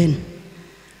 11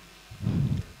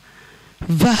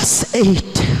 verse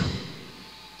 8.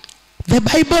 The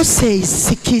Bible says,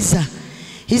 sikiza.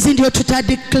 Hizi ndio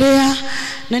tutadeclare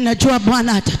na najua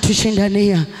Bwana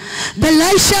atatushindania. The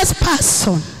righteous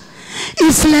person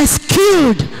is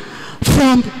rescued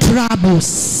from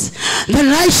troubles. The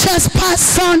righteous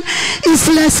person is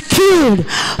rescued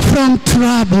from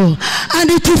trouble, and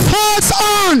it falls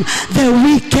on the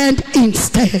wicked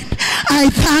instead. I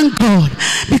thank God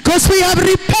because we have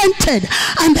repented,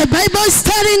 and the Bible is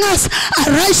telling us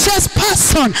a righteous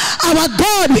person, our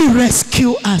God will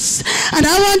rescue us. And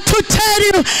I want to tell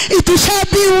you, it shall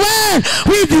be well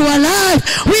with your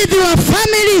life, with your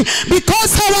family,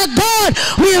 because our God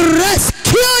will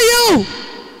rescue you.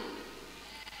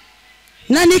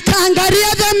 Na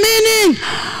nikaangalia the meaning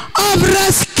of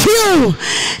rescue.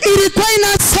 Ilikuwa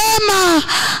inasema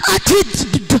ati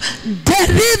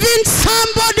delivering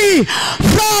somebody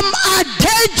from a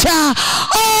danger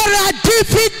or a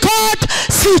difficult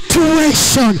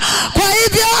situation. Kwa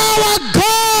hivyo our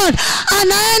God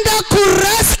anaenda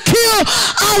kurescue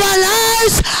our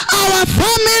lives, our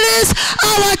families,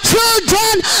 our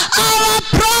children, our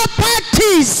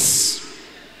properties.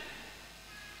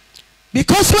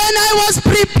 Because when I was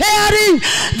preparing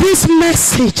this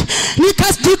message,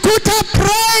 nikajikuta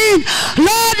praying,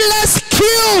 Lord,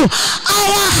 rescue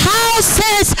our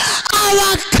houses,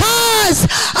 our cars,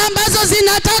 ambazo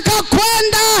zinataka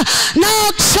kwenda na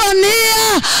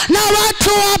auctioneer na watu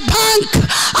wa bank.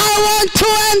 I want to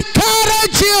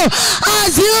encourage you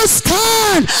as you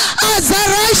stand as a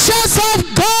righteous of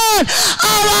God.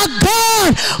 Our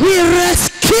God will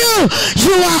rescue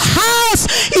your house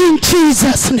in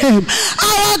Jesus' name.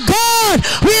 Our God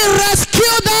will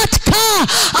rescue that car.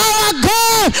 Our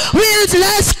God will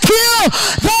rescue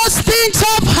those things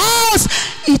of house.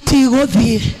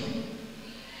 Itigodhi.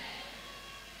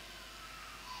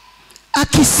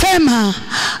 Akisema,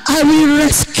 I will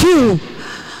rescue.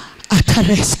 Ata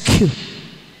rescue.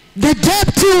 The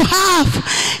debt you have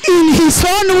in his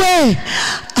own way.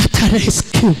 Ata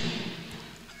rescue.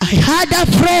 I had a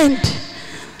friend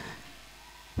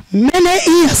many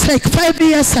years, like 5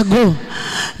 years ago.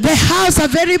 The house, a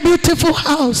very beautiful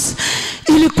house,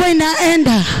 ilikuwa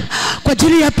inaenda kwa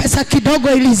ajili ya pesa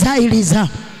kidogo iliza.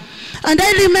 And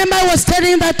I remember I was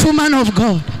telling that woman of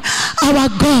God, our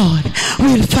God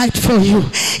will fight for you.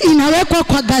 Inawekwa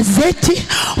kwa gazeti,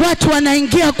 watu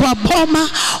wanaingia kwa boma,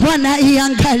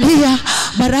 wanaiangalia.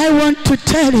 But I want to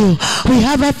tell you, we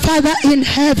have a Father in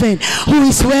heaven who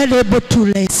is well able to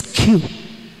rescue.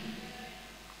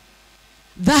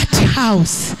 That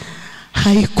house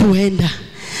haikuenda.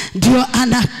 Ndio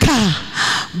anakaa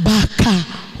baka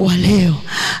wa leo.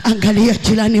 Angalia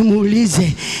jirani,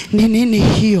 muulize ni nini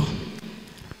hiyo.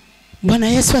 Bwana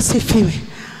Yesu asifiwe.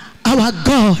 Our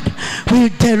God will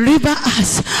deliver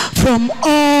us from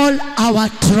all our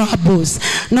troubles.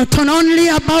 Not only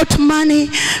about money,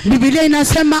 Biblia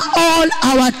inasema all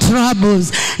our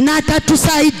troubles. Na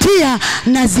atatusaidia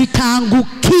na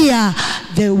zitaangukia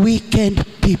the wicked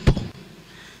people.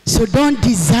 So don't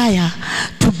desire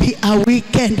to be a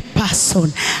wicked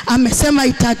person. Amesema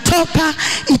itatoka,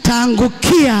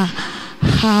 itaangukia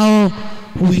hao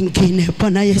wengine.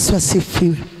 Bwana Yesu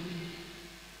asifiwe.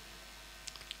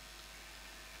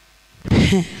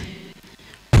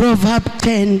 Proverbs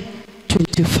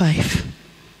 10:25.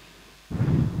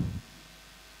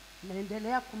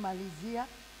 Naendelea kumalizia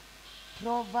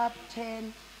Proverbs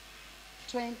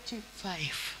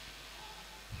 10:25.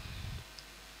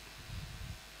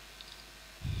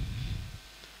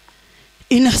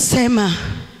 inasema,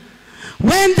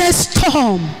 when the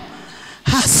storm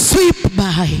has swept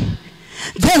by,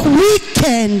 the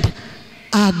wicked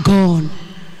are gone.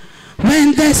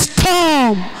 When the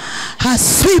storm has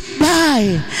swept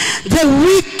by, the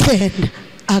wicked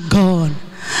are gone.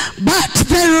 But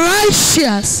the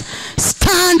righteous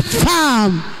stand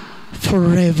firm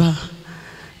forever.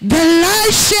 The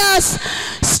righteous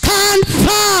stand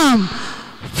firm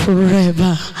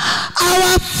forever.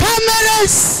 Our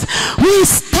families, we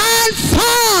stand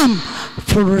firm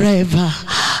forever.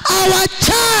 Our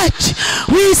church,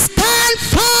 we stand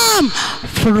firm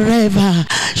forever.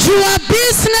 Your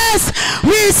business,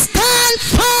 we stand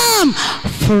firm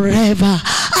forever.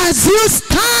 As you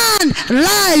stand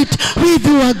right with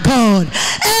your God,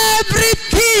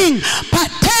 everything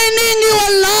pertaining your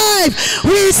life,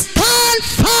 we stand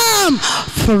firm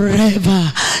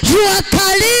forever. Your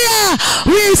career,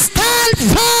 we stand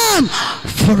firm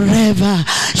forever.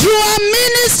 Your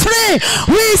ministry,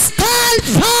 we stand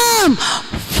firm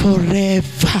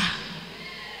forever.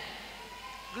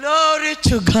 Glory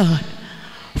to God.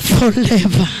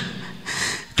 Forever.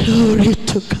 Glory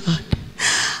to God.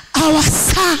 Our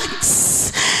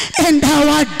sons and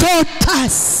our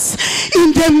daughters,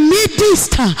 in the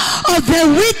midst of the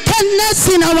wickedness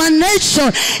in our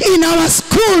nation, in our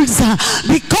schools,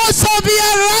 because of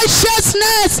your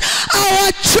righteousness,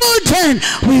 our children,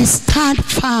 we stand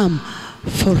firm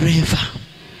forever.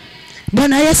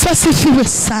 Bwana Yesu asifiwe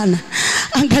sana.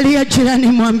 Angalia jirani,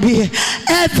 mwambie,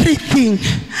 everything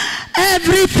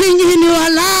in your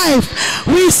life,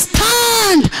 we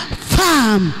stand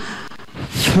firm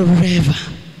forever.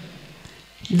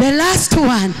 The last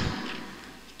one,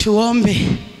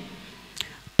 tuombe.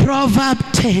 Proverbs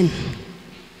 10.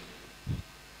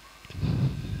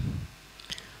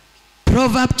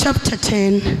 Proverbs chapter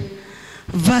 10,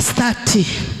 verse 30.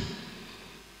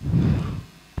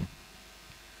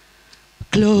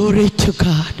 Glory to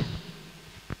God.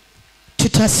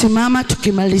 Tutasimama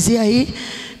tukimalizia hii,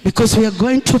 because we are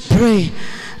going to pray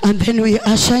and then we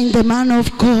usher in the man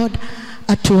of God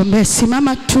atuombe.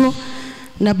 Simama tu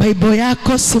na Bible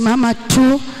yako, simama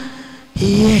tu.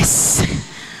 Yes.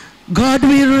 God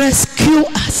will rescue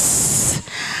us.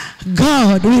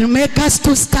 God will make us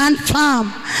to stand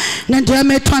firm. Na ndio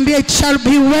ametuambia it shall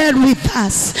be well with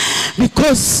us,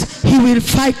 because he will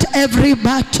fight every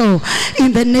battle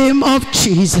in the name of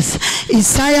Jesus.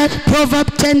 Isaiah,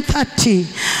 Proverbs 10:30.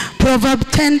 Proverbs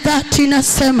 10:30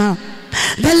 nasema,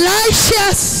 the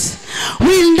righteous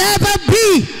will never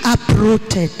be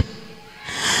uprooted.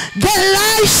 The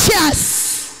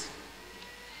righteous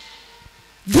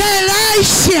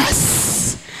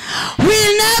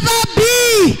will never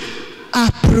be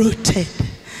uprooted.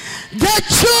 The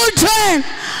children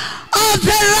of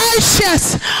the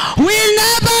righteous will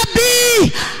never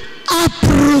be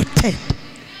uprooted.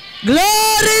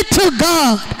 Glory to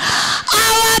God.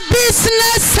 Our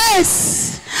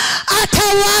businesses, hata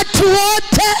watu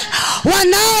wote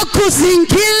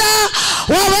wanaokuzingira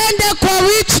waende kwa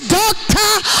witch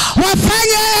doctor,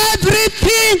 wafanye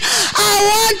everything. I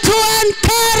want to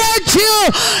encourage you,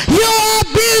 your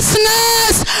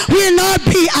business will not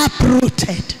be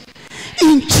uprooted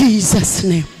in Jesus'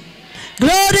 name.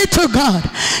 Glory to God.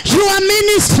 Your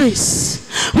ministries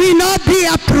will not be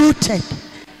uprooted.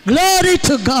 Glory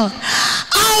to God.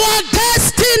 Our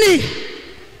destiny,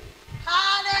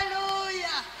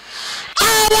 hallelujah,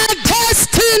 our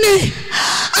destiny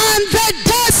and the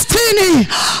destiny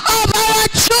of our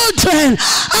children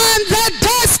and the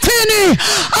destiny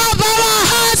of our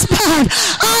husband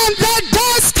and the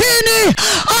destiny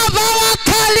of our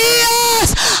careers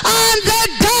and the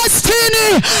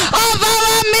destiny of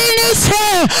our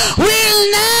ministry will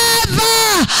never,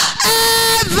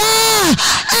 ever,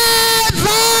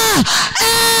 ever,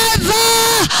 ever,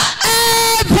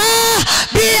 ever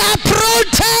be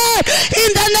uprooted in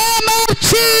the name of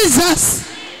Jesus.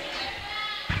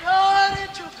 Glory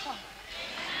to God.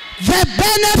 The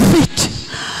benefit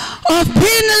of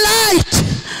being light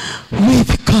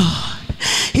with God.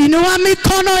 Inua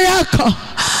mikono yako,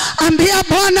 ambia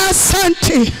Bwana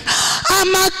asante.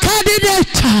 I'm a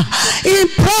candidate in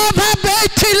Proverbs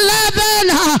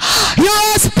 8:11. You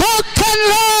are spoken,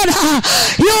 Lord.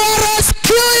 You are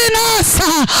rescuing us,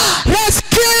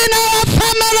 rescuing our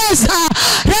families,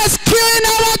 rescuing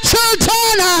our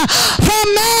children from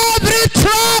every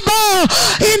trouble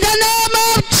in the name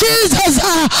of Jesus.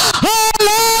 Oh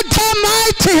Lord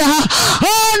Almighty,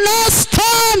 oh no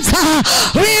storms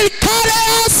will carry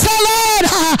us, Lord.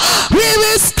 We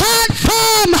will stand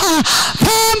firm,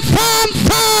 firm, firm,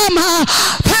 firm,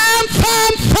 firm,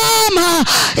 firm, firm.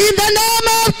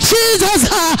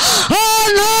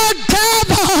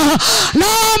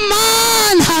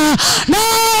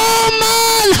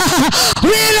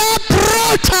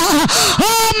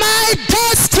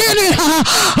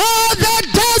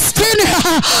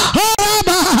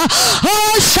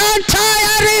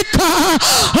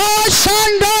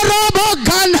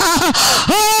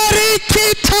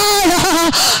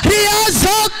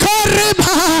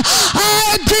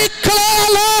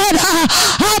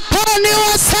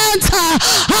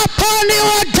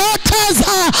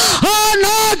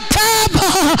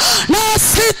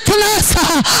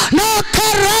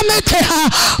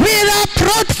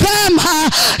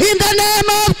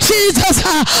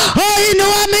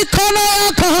 Inua mikono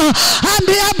yako,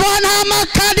 ambia Bwana, I'm a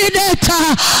candidate.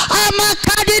 I'm a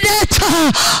candidate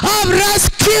of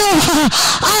rescue.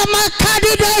 I'm a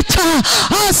candidate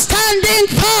of standing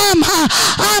firm.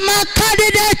 I'm a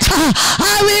candidate.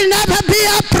 I will never be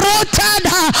uprooted.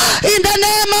 In the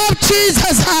name of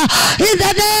Jesus. In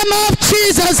the name of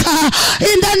Jesus.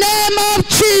 In the name of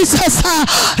Jesus.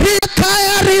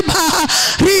 Rikaya riba,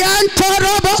 rianto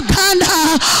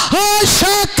robokanda,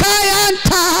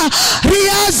 oshakayanta,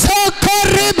 riazoko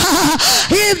riba.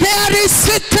 If there is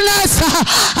sickness,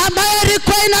 ambayo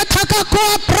ilikuwa inataka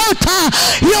kuaprota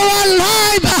your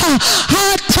life,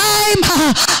 her time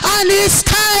and his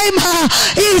time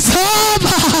is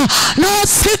over. No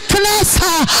sickness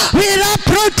will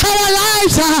uproot our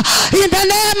lives in the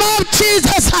name of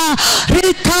Jesus.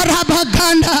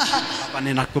 Rikarabaganda.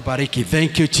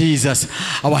 Thank you, Jesus.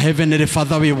 Our Heavenly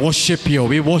Father, we worship you.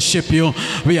 We worship you.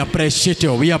 We appreciate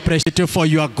you. We appreciate you for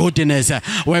your goodness.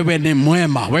 Wewe ni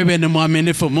mwema. Wewe ni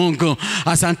mwaminifu Mungu.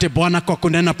 Asante Bwana kwa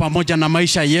kunena pamoja na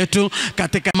maisha yetu.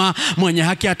 Katika mwenye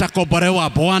haki atakombolewa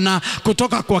Bwana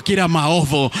kutoka kwa kila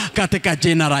maovu katika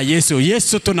jina la Yesu.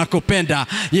 Yesu tunakupenda.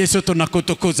 Yesu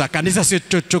tunakutukuza. Kanisa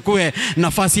tuchukue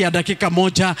nafasi ya dakika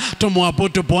moja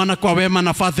tumwabudu Bwana kwa wema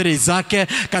na fadhili zake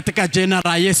katika jina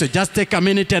la Yesu. Just take a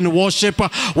minute and worship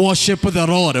the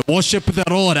Lord. Worship the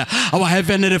Lord. Our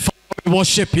Heavenly Father, we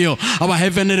worship you. Our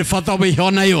Heavenly Father, we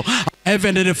honor you.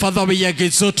 Heavenly Father, we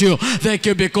exalt you. Thank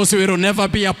you because we will never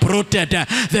be uprooted.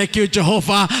 Thank you,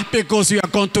 Jehovah, because you are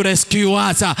going to rescue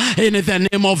us in the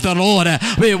name of the Lord.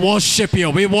 We worship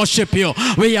you. We worship you.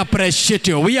 We appreciate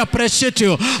you. We appreciate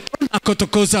you.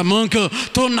 Tunakutukuza Mungu.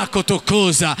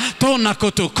 Tunakutukuza.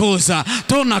 Tunakutukuza.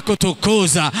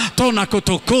 Tunakutukuza.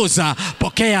 Tunakutukuza.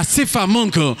 Pokea sifa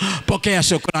Mungu. Pokea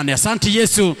shukrani. Asante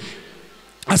Yesu.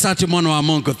 Asante mwana wa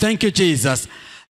Mungu. Thank you, Jesus.